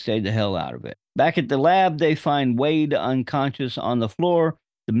need to stay the hell out of it. Back at the lab, they find Wade unconscious on the floor.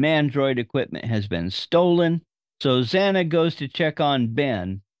 The Mandroid equipment has been stolen. So Xana goes to check on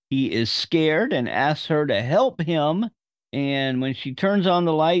Ben. He is scared and asks her to help him. And when she turns on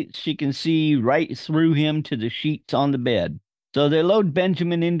the lights, she can see right through him to the sheets on the bed. So they load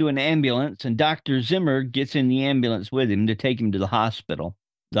Benjamin into an ambulance, and Dr. Zimmer gets in the ambulance with him to take him to the hospital.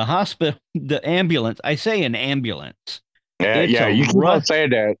 The ambulance, I say an ambulance. Yeah, you keep on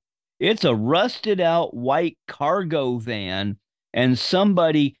saying that. It's a rusted out white cargo van, and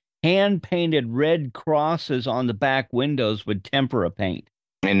somebody hand painted red crosses on the back windows with tempera paint.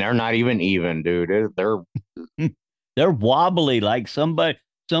 And they're not even, dude. They're They're wobbly like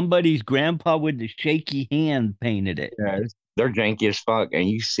somebody's grandpa with the shaky hand painted it. yeah, they're janky as fuck, and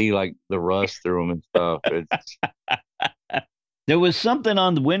you see like the rust through them and stuff. It's There was something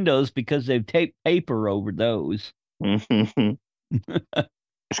on the windows because they've taped paper over those. it's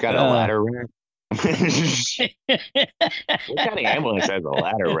got a Uh, ladder rack. What kind of ambulance has a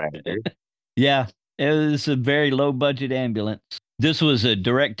ladder rack, dude? yeah, it was a very low budget ambulance. This was a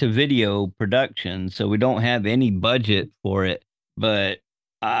direct to video production, so we don't have any budget for it, but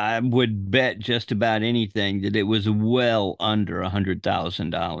I would bet just about anything that it was well under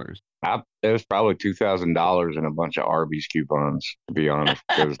 $100,000. It was probably $2,000 and a bunch of Arby's coupons, to be honest,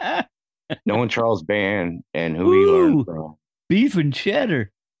 because knowing Charles Band and who he learned Ooh, from. beef and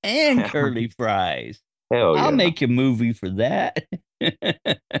cheddar and curly fries. Hell I'll yeah. make a movie for that.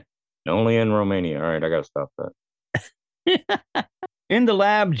 Only in Romania. All right, I gotta stop that. In the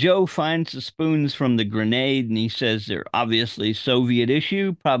lab, Joe finds the spoons from the grenade and he says they're obviously Soviet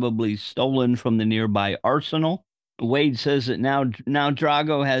issue, probably stolen from the nearby arsenal. Wade says that now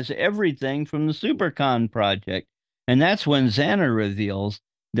Drago has everything from the Supercon project. And that's when Xana reveals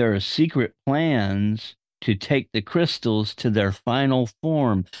there are secret plans to take the crystals to their final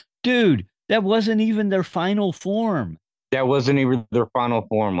form. Dude, that wasn't even their final form. That wasn't even their final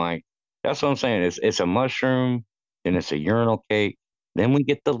form. Like, that's what I'm saying. It's a mushroom, then it's a urinal cake, then we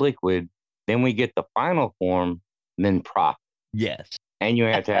get the liquid, then we get the final form, and then prop. Yes. And you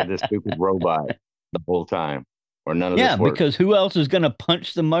have to have this stupid robot the whole time, or none of Yeah, this works. because who else is going to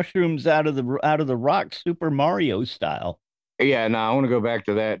punch the mushrooms out of the rock Super Mario style? Yeah, no, I want to go back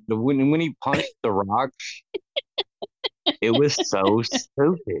to that. When he punched the rocks, it was so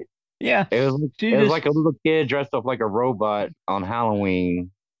stupid. Yeah, It was like a little kid dressed up like a robot on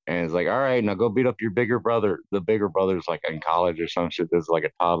Halloween, and it's like, all right, now go beat up your bigger brother. The bigger brother's like in college or some shit. That's like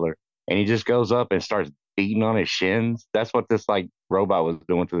a toddler, and he just goes up and starts beating on his shins. That's what this like robot was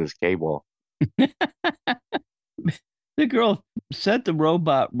doing to this cable. the girl set the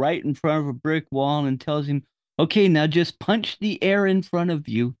robot right in front of a brick wall and tells him, "Okay, now just punch the air in front of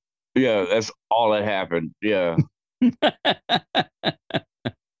you." Yeah, that's all that happened. Yeah.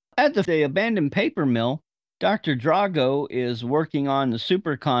 At the abandoned paper mill, Dr. Drago is working on the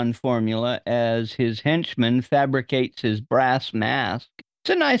Supercon formula as his henchman fabricates his brass mask.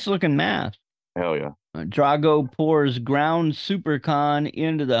 It's a nice looking mask. Hell yeah. Drago pours ground Supercon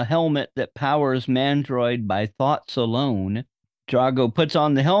into the helmet that powers Mandroid by thoughts alone. Drago puts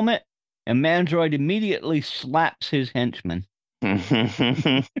on the helmet, and Mandroid immediately slaps his henchman.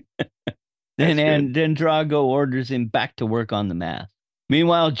 Then Drago orders him back to work on the mask.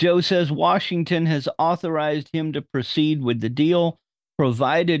 Meanwhile, Joe says Washington has authorized him to proceed with the deal,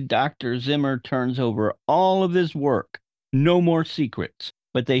 provided Dr. Zimmer turns over all of his work. No more secrets.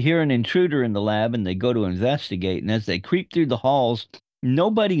 But they hear an intruder in the lab and they go to investigate. And as they creep through the halls,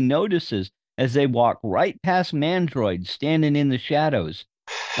 nobody notices as they walk right past Mandroid standing in the shadows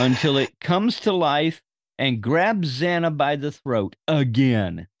until it comes to life and grabs Xana by the throat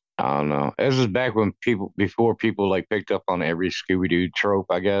again. I don't know. This is back when before people like picked up on every Scooby Doo trope,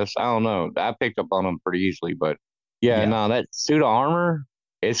 I guess. I don't know. I picked up on them pretty easily, but yeah, no, that suit of armor,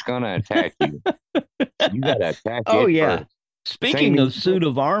 it's gonna attack you. You gotta attack it first. Speaking of suit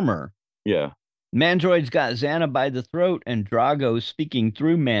of armor, yeah, Mandroid's got Xana by the throat, and Drago, speaking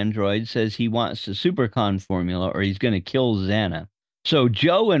through Mandroid, says he wants the Supercon formula or he's going to kill Xana. So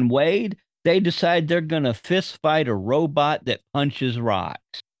Joe and Wade, they decide they're going to fist fight a robot that punches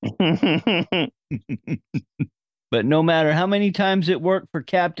rocks. But no matter how many times it worked for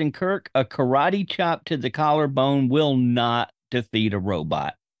Captain Kirk, a karate chop to the collarbone will not defeat a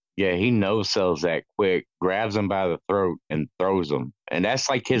robot. Yeah, he no-sells that quick, grabs him by the throat and throws him. And that's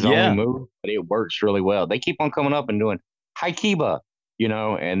like his only move, but it works really well. They keep on coming up and doing Haikiba,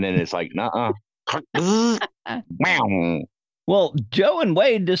 and then it's like, nuh-uh. Well, Joe and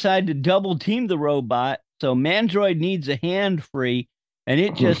Wade decide to double team the robot, so Mandroid needs a hand free, and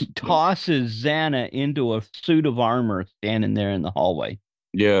it just tosses Xana into a suit of armor standing there in the hallway.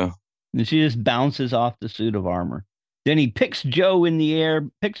 Yeah. And she just bounces off the suit of armor. Then he picks Joe up in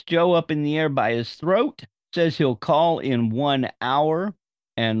the air by his throat, says he'll call in 1 hour,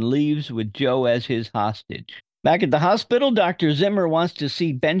 and leaves with Joe as his hostage. Back at the hospital, Dr. Zimmer wants to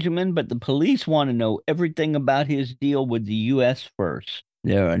see Benjamin, but the police want to know everything about his deal with the U.S. first.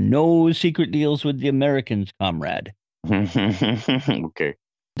 There are no secret deals with the Americans, comrade. Okay.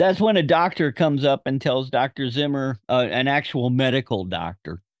 That's when a doctor comes up and tells Dr. Zimmer, an actual medical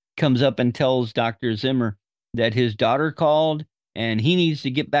doctor, comes up and tells Dr. Zimmer that his daughter called and he needs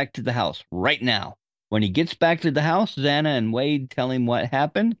to get back to the house right now. When he gets back to the house, Xana and Wade tell him what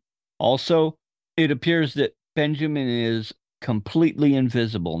happened. Also, it appears that Benjamin is completely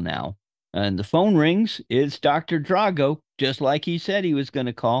invisible now. And the phone rings. It's Dr. Drago, just like he said he was going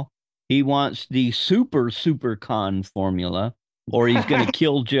to call. He wants the super con formula, or he's going to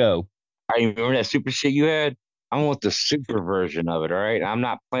kill Joe. I remember that super shit you had. I want the super version of it. All right. I'm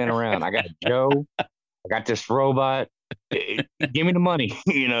not playing around. I got Joe. I got this robot. Give me the money.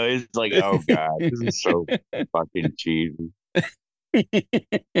 It's like, oh God, this is so fucking cheesy.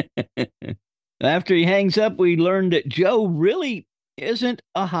 After he hangs up, we learn that Joe really isn't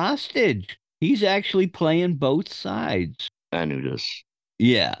a hostage. He's actually playing both sides. I knew this.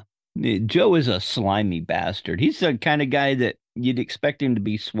 Yeah. Joe is a slimy bastard. He's the kind of guy that you'd expect him to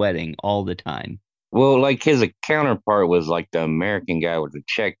be sweating all the time. Well, like his counterpart was like the American guy with the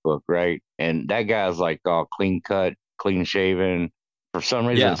checkbook, right? And that guy's like all clean cut, clean shaven. For some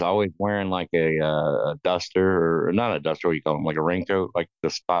reason, Yeah. it's always wearing like a duster or not a duster. What do you call them? Like a raincoat, like the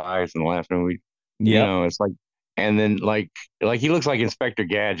spies in the last movie. Yep. It's like, and then like he looks like Inspector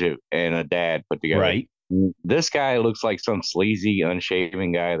Gadget and a dad put together. Right. This guy looks like some sleazy,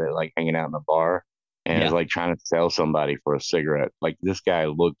 unshaven guy that like hanging out in the bar and is Yeah. like trying to sell somebody for a cigarette. Like this guy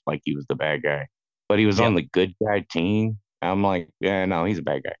looked like he was the bad guy, but he was on Yep. the good guy team. I'm like, yeah, no, he's a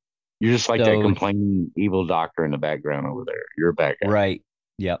bad guy. You're just like that So, complaining evil doctor in the background over there. You're a bad guy. right.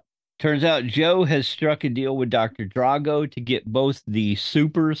 Yep. Turns out Joe has struck a deal with Dr. Drago to get both the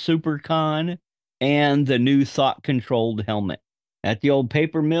super con and the new thought controlled helmet. At the old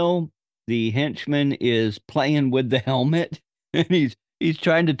paper mill, the henchman is playing with the helmet and he's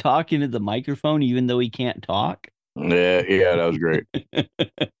trying to talk into the microphone even though he can't talk. Yeah, that was great.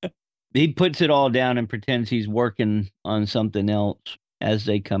 He puts it all down and pretends he's working on something else as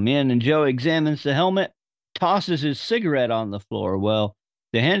they come in. And Joe examines the helmet, tosses his cigarette on the floor. Well,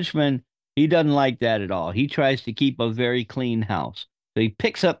 the henchman, he doesn't like that at all. He tries to keep a very clean house. So he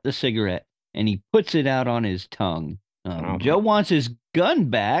picks up the cigarette and he puts it out on his tongue. Joe wants his gun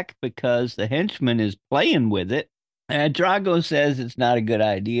back because the henchman is playing with it. And Drago says it's not a good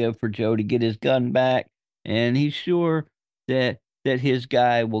idea for Joe to get his gun back. And he's sure that his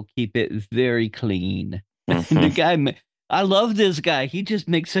guy will keep it very clean. The guy, I love this guy. He just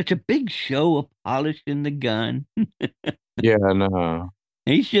makes such a big show of polishing the gun. Yeah, no.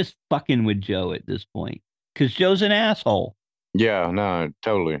 He's just fucking with Joe at this point because Joe's an asshole. Yeah, no,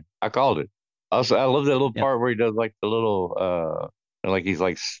 totally. I called it. Also, I love that little Yep. part where he does like the little like he's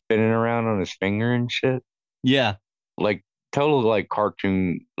like spinning around on his finger and shit. Yeah. Like total like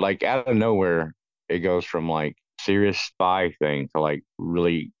cartoon, like out of nowhere, it goes from like serious spy thing to like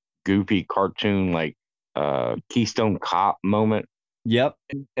really goofy cartoon like Keystone Cop moment. Yep.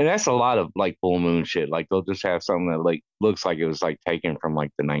 And that's a lot of like full moon shit. Like they'll just have something that like looks like it was like taken from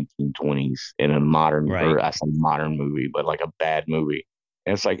like the 1920s in a modern Right. or I say modern movie, but like a bad movie.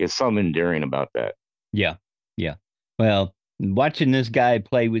 And it's like it's something endearing about that. Yeah. Yeah. Well, watching this guy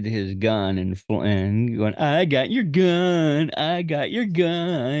play with his gun and going, I got your gun. I got your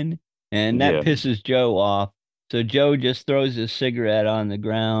gun. And that Yeah. pisses Joe off. So Joe just throws his cigarette on the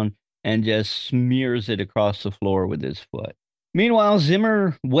ground and just smears it across the floor with his foot. Meanwhile,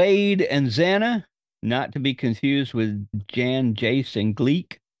 Zimmer, Wade, and Xana, not to be confused with Jan, Jace, and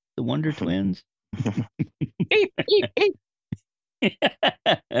Gleek, the Wonder Twins.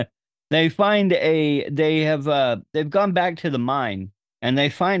 They've gone back to the mine and they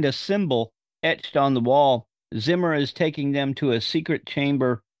find a symbol etched on the wall. Zimmer is taking them to a secret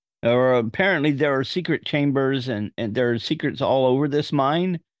chamber, or apparently there are secret chambers and there are secrets all over this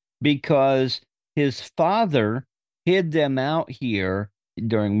mine because his father hid them out here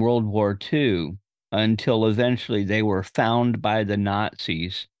during World War II until eventually they were found by the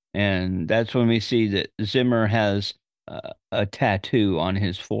Nazis. And that's when we see that Zimmer has a tattoo on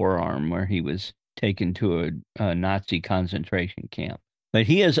his forearm where he was taken to a Nazi concentration camp. But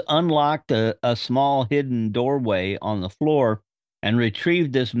he has unlocked a small hidden doorway on the floor and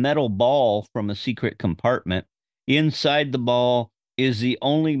retrieved this metal ball from a secret compartment. Inside the ball is the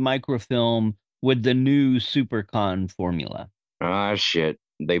only microfilm with the new Supercon formula. Ah, shit.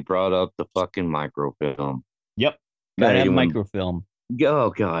 They brought up the fucking microfilm. Yep. Gotta have Even- microfilm. Oh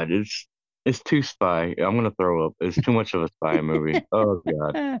God, it's too spy. I'm gonna throw up. It's too much of a spy movie. Oh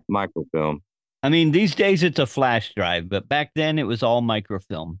God, microfilm, I mean, these days it's a flash drive, but back then it was all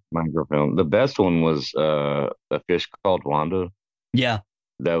microfilm. microfilm. The best one was a fish called Wanda. Yeah.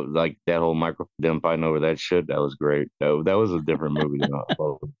 That like that whole micro them fighting over that shit. That was great. That was a different movie than I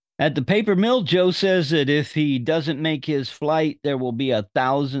thought. At the paper mill, Joe says that if he doesn't make his flight, there will be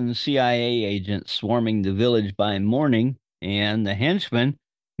 1,000 CIA agents swarming the village by morning. And the henchman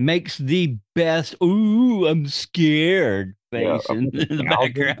makes the best, ooh, I'm scared Yeah, face in the 1,000.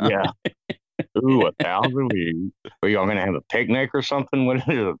 background. Yeah. Ooh, 1,000. Are y'all gonna have a picnic or something? What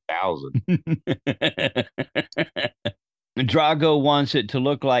is 1,000? Drago wants it to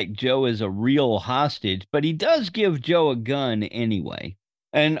look like Joe is a real hostage, but he does give Joe a gun anyway.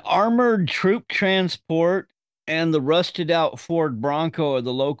 An armored troop transport and the rusted out Ford Bronco of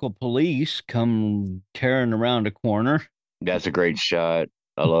the local police come tearing around a corner. That's a great shot.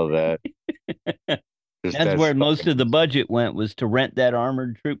 I love that. That's That's where most of the budget went, was to rent that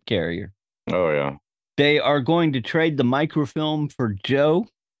armored troop carrier. oh yeah. They are going to trade the microfilm for Joe,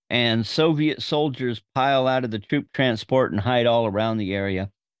 and Soviet soldiers pile out of the troop transport and hide all around the area.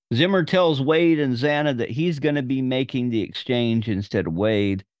 Zimmer tells Wade and Xana that he's going to be making the exchange instead of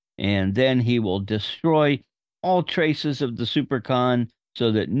Wade, and then he will destroy all traces of the Supercon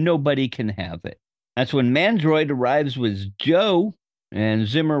so that nobody can have it. That's when Mandroid arrives with Joe, and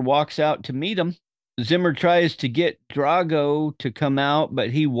Zimmer walks out to meet him. Zimmer tries to get Drago to come out,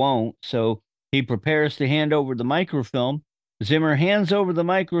 but he won't, so he prepares to hand over the microfilm. Zimmer hands over the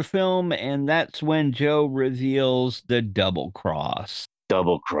microfilm, and that's when Joe reveals the double cross.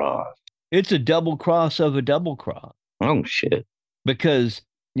 Double cross. It's a double cross of a double cross Oh shit. because,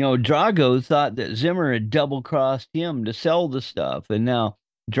 Drago thought that Zimmer had double crossed him to sell the stuff. And now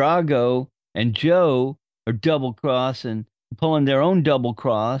Drago and Joe are double crossing, pulling their own double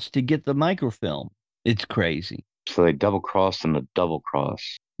cross to get the microfilm. It's crazy. So they double crossed and a double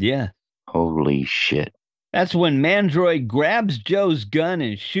cross. Yeah. Holy shit. That's when Mandroid grabs Joe's gun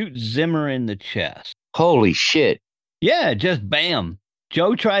and shoots Zimmer in the chest. Holy shit. Yeah, just bam.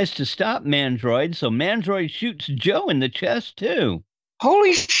 Joe tries to stop Mandroid, so Mandroid shoots Joe in the chest too.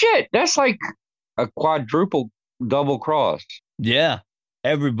 Holy shit. That's like a quadruple double cross. Yeah,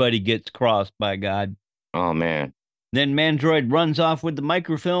 everybody gets crossed, by God. Oh man. Then Mandroid runs off with the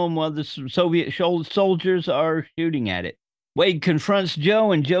microfilm while the Soviet soldiers are shooting at it. Wade confronts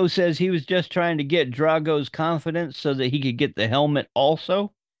Joe, and Joe says he was just trying to get Drago's confidence so that he could get the helmet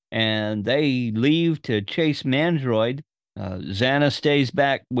also. And they leave to chase Mandroid. Xana stays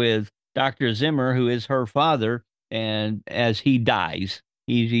back with Dr. Zimmer, who is her father, and as he dies,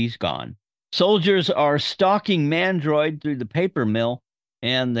 he's gone. Soldiers are stalking Mandroid through the paper mill,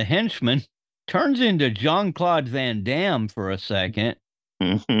 and the henchman turns into Jean-Claude Van Damme for a second.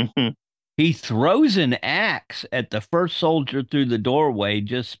 He throws an axe at the first soldier through the doorway,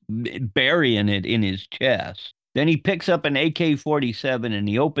 just burying it in his chest. Then he picks up an AK-47 and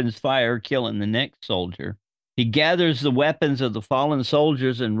he opens fire, killing the next soldier. He gathers the weapons of the fallen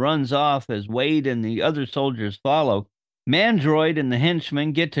soldiers and runs off as Wade and the other soldiers follow. Mandroid and the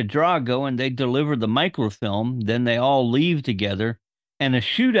henchmen get to Drago and they deliver the microfilm. Then they all leave together, and a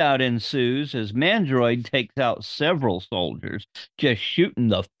shootout ensues as Mandroid takes out several soldiers, just shooting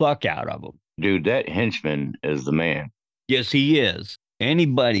the fuck out of them. Dude, that henchman is the man. Yes, he is.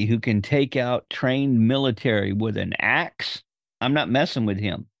 Anybody who can take out trained military with an axe, I'm not messing with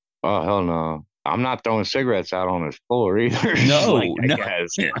him. Oh, hell no. I'm not throwing cigarettes out on his floor either. No, like, that no.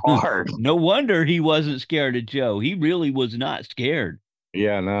 guy's hard. No wonder he wasn't scared of Joe. He really was not scared.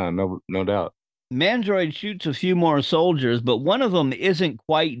 Yeah, no doubt. Mandroid shoots a few more soldiers, but one of them isn't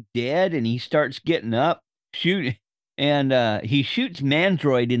quite dead, and he starts getting up, and he shoots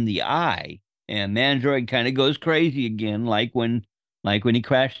Mandroid in the eye, and Mandroid kind of goes crazy again, like when he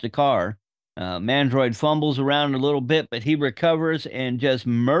crashed the car. Mandroid fumbles around a little bit, but he recovers and just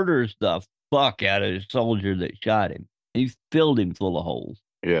murders the fuck out of the soldier that shot him. He filled him full of holes.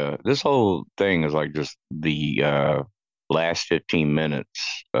 Yeah, this whole thing is like just the last 15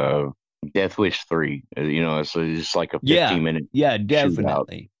 minutes of Death Wish 3. It's just like a 15-minute yeah,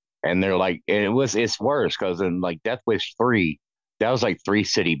 definitely. shootout. And they're like, it's worse because in like Death Wish 3, that was like 3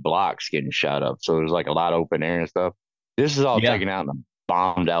 city blocks getting shot up. So there's like a lot of open air and stuff. This is all taken out in a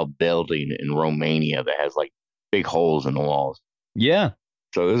bombed out building in Romania that has like big holes in the walls. Yeah.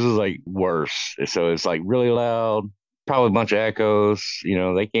 So this is like worse. So it's like really loud, probably a bunch of echoes.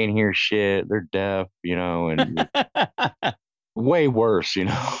 They can't hear shit. They're deaf, and way worse,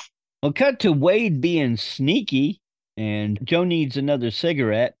 Well, cut to Wade being sneaky, and Joe needs another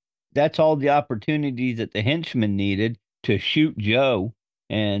cigarette. That's all the opportunity that the henchman needed to shoot Joe.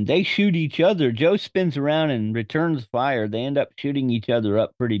 And they shoot each other. Joe spins around and returns fire. They end up shooting each other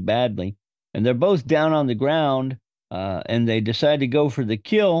up pretty badly. And they're both down on the ground, and they decide to go for the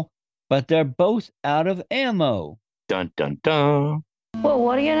kill, but they're both out of ammo. Dun, dun, dun. Well,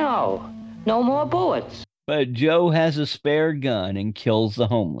 what do you know? No more bullets. But Joe has a spare gun and kills the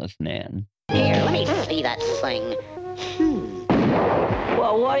homeless man. Here, let me see that thing.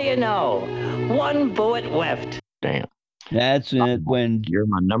 Well, what do you know? One bullet left. Damn. That's it when You're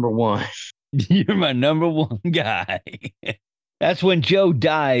my number one. you're my number one guy. That's when Joe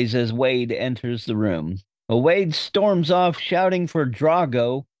dies as Wade enters the room. Wade storms off shouting for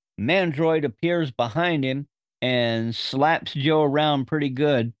Drago. Mandroid appears behind him and slaps Joe around pretty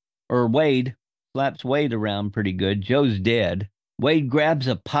good. Or Wade slaps Wade around pretty good. Joe's dead. Wade grabs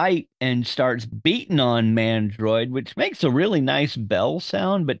a pipe and starts beating on Mandroid, which makes a really nice bell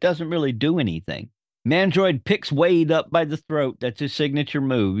sound, but doesn't really do anything. Mandroid picks Wade up by the throat. That's his signature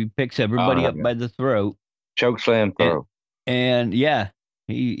move. He picks everybody Oh, up yeah. by the throat. Choke slam And throw. and yeah,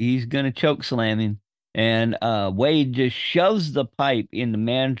 he's gonna choke slam him. And Wade just shoves the pipe in the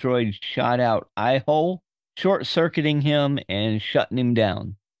Mandroid's shot out eye hole, short circuiting him and shutting him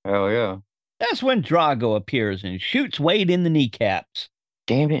down. Hell yeah. That's when Drago appears and shoots Wade in the kneecaps.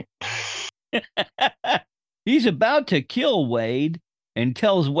 Damn it. He's about to kill Wade and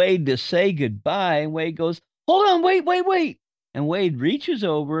tells Wade to say goodbye. And Wade goes, "Hold on, wait, wait, wait." And Wade reaches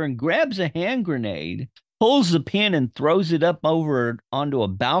over and grabs a hand grenade, pulls the pin and throws it up over onto a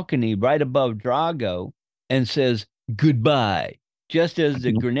balcony right above Drago and says, "Goodbye," just as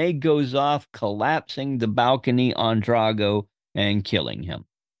the grenade goes off, collapsing the balcony on Drago and killing him.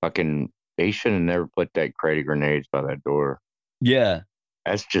 Fucking, they should have never put that crate of grenades by that door. Yeah.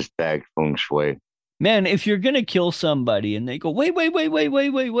 That's just bad feng shui. Man, if you're going to kill somebody and they go, wait, wait, wait, wait, wait,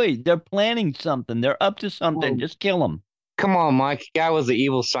 wait, wait, they're planning something, they're up to something, Well, just kill them. come on, Mike. Guy was an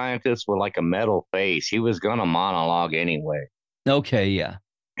evil scientist with like a metal face. He was gonna monologue anyway. Okay, yeah.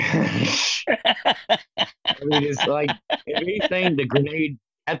 I mean, it's like, if anything, the grenade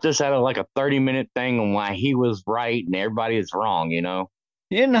kept us out of like a 30-minute thing on why he was right and everybody is wrong, you know?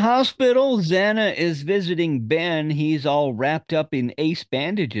 In the hospital, Xana is visiting Ben. He's all wrapped up in ace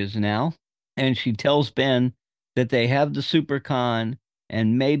bandages now. And she tells Ben that they have the supercon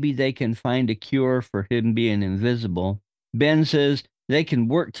and maybe they can find a cure for him being invisible. Ben says they can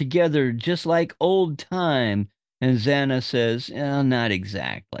work together just like old time. And Xana says, not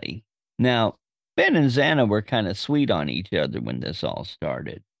exactly. Now, Ben and Xana were kind of sweet on each other when this all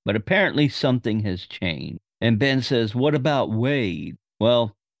started. But apparently something has changed. And Ben says, what about Wade?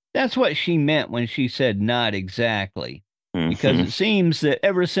 Well, that's what she meant when she said not exactly. Because it seems that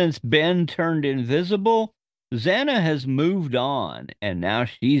ever since Ben turned invisible, Xana has moved on, and now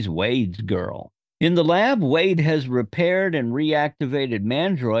she's Wade's girl. In the lab, Wade has repaired and reactivated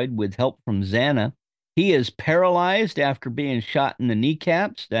Mandroid with help from Xana. He is paralyzed after being shot in the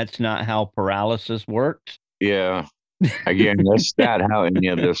kneecaps. That's not how paralysis works. Yeah. Again, that's not how any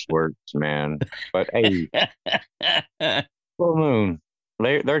of this works, man. But hey, full moon.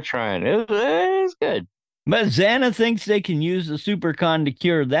 They're trying. It's good. But Xana thinks they can use the supercon to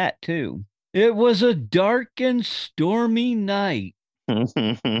cure that too. It was a dark and stormy night. Oh,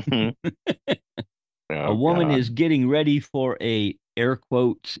 A woman God. is getting ready for a air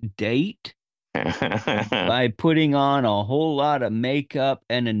quotes date by putting on a whole lot of makeup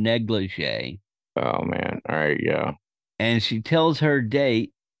and a negligee. Oh, man. All right. Yeah. And she tells her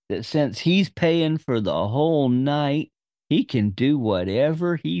date that since he's paying for the whole night, he can do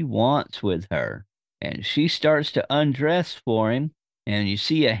whatever he wants with her. And she starts to undress for him, and you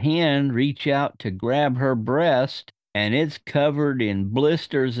see a hand reach out to grab her breast, and it's covered in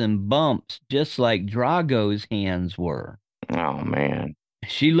blisters and bumps, just like Drago's hands were. Oh, man.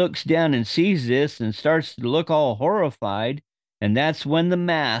 She looks down and sees this and starts to look all horrified, and that's when the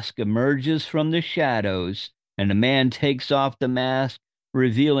mask emerges from the shadows, and the man takes off the mask,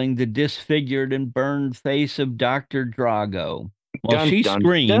 revealing the disfigured and burned face of Dr. Drago. Well, Dun, she dun,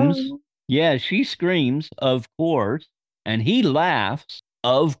 screams. dun. Yeah, she screams, of course, and he laughs,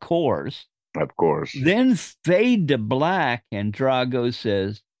 of course. Of course. Then fade to black, and Drago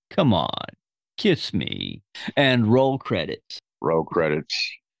says, "Come on, kiss me," and roll credits. Roll credits.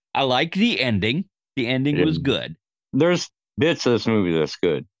 I like the ending. The ending Yeah. was good. There's bits of this movie that's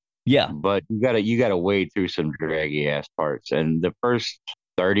good, Yeah. but you gotta wade through some draggy ass parts. And the first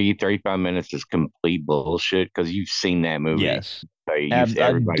 35 minutes is complete bullshit because you've seen that movie. Yes. Like, A everybody's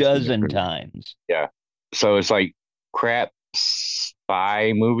seen that dozen movie. times. Yeah. So it's like crap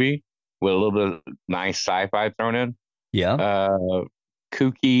spy movie with a little bit of nice sci-fi thrown in. Yeah.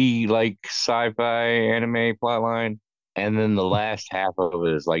 Kooky like sci-fi anime plotline. And then the last half of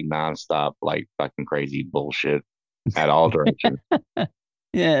it is like nonstop, like fucking crazy bullshit at all directions.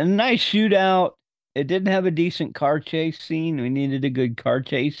 Yeah. A nice shootout. It didn't have a decent car chase scene. We needed a good car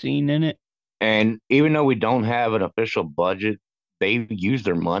chase scene in it. And even though we don't have an official budget, they use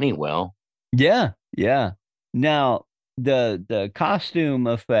their money well. Yeah. Yeah. Now, the costume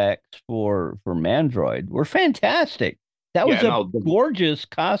effects for Mandroid were fantastic. That was Yeah, a no, gorgeous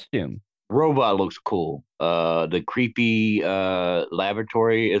costume. Robot looks cool. The creepy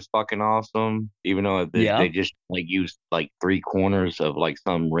laboratory is fucking awesome. Even though they Yeah. just like used like 3 corners of like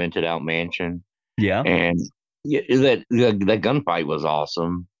some rented out mansion, Yeah. and yeah, that gunfight was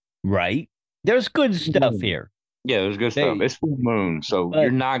awesome. Right. There's good stuff here. Yeah, it was good stuff. They, It's full moon, so you're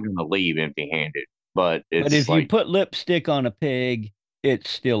but not gonna leave empty handed. But but it's if you like put lipstick on a pig, it's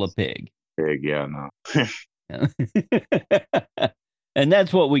still a pig. big, yeah, no. And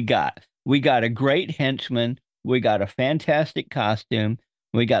that's what we got. We got a great henchman. We got a fantastic costume.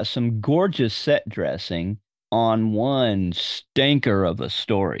 We got some gorgeous set dressing on one stinker of a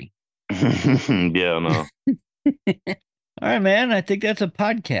story. Yeah, no. All right, man. I think that's a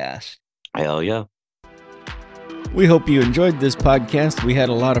podcast. Hell yeah. We hope you enjoyed this podcast. We had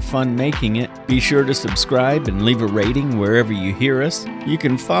a lot of fun making it. Be sure to subscribe and leave a rating wherever you hear us. You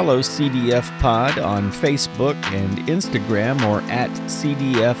can follow CDF Pod on Facebook and Instagram or at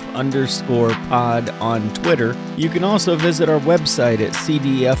CDF_pod on Twitter. You can also visit our website at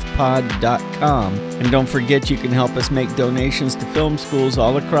cdfpod.com. And don't forget you can help us make donations to film schools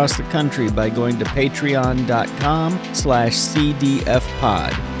all across the country by going to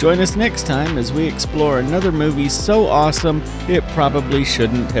patreon.com/cdfpod. Join us next time as we explore another movie so awesome it probably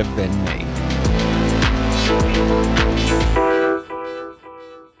shouldn't have been made.